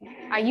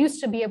everything. I used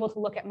to be able to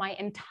look at my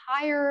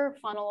entire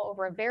funnel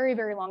over a very,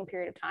 very long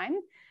period of time,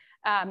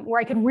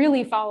 where I could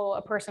really follow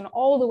a person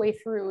all the way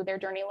through their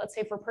journey, let's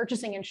say for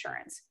purchasing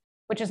insurance,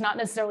 which is not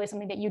necessarily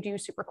something that you do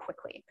super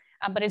quickly,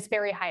 but it's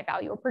very high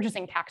value, or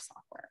purchasing tax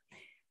software.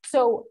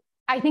 So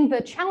I think the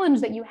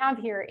challenge that you have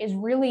here is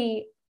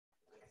really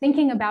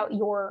thinking about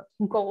your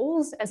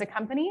goals as a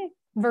company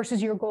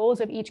versus your goals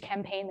of each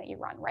campaign that you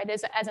run, right?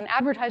 As an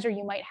advertiser,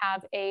 you might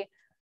have a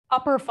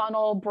upper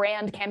funnel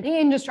brand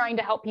campaign just trying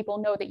to help people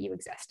know that you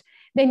exist.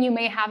 Then you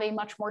may have a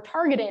much more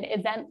targeted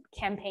event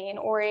campaign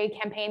or a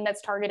campaign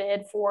that's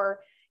targeted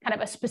for kind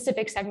of a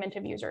specific segment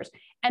of users.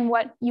 And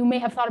what you may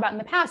have thought about in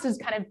the past is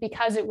kind of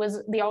because it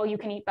was the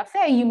all-you-can-eat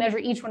buffet, you measure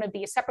each one of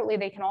these separately.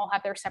 They can all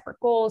have their separate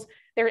goals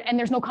and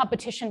there's no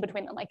competition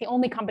between them. Like the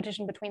only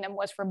competition between them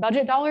was for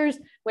budget dollars,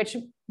 which,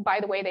 by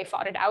the way, they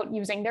fought it out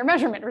using their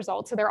measurement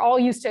results. So they're all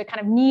used to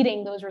kind of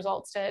needing those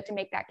results to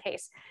make that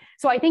case.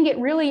 So I think it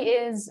really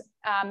is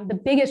the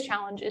biggest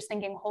challenge is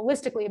thinking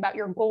holistically about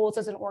your goals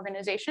as an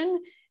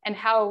organization and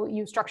how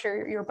you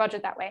structure your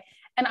budget that way.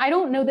 And I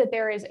don't know that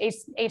there is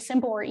a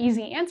simple or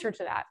easy answer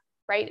to that,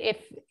 right?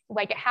 If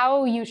like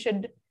how you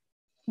should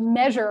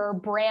measure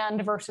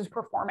brand versus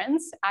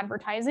performance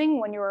advertising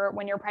when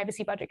you're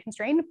privacy budget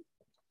constrained,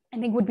 I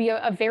think would be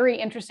a very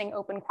interesting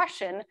open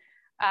question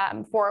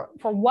for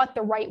what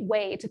the right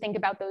way to think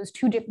about those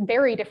two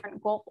very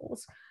different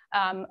goals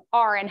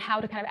are and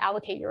how to kind of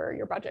allocate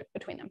your budget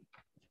between them.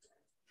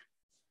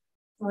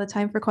 Well, the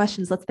time for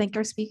questions. Let's thank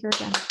our speaker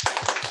again.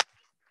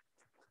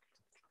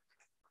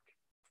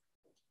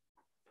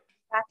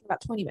 Back in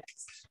about 20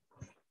 minutes.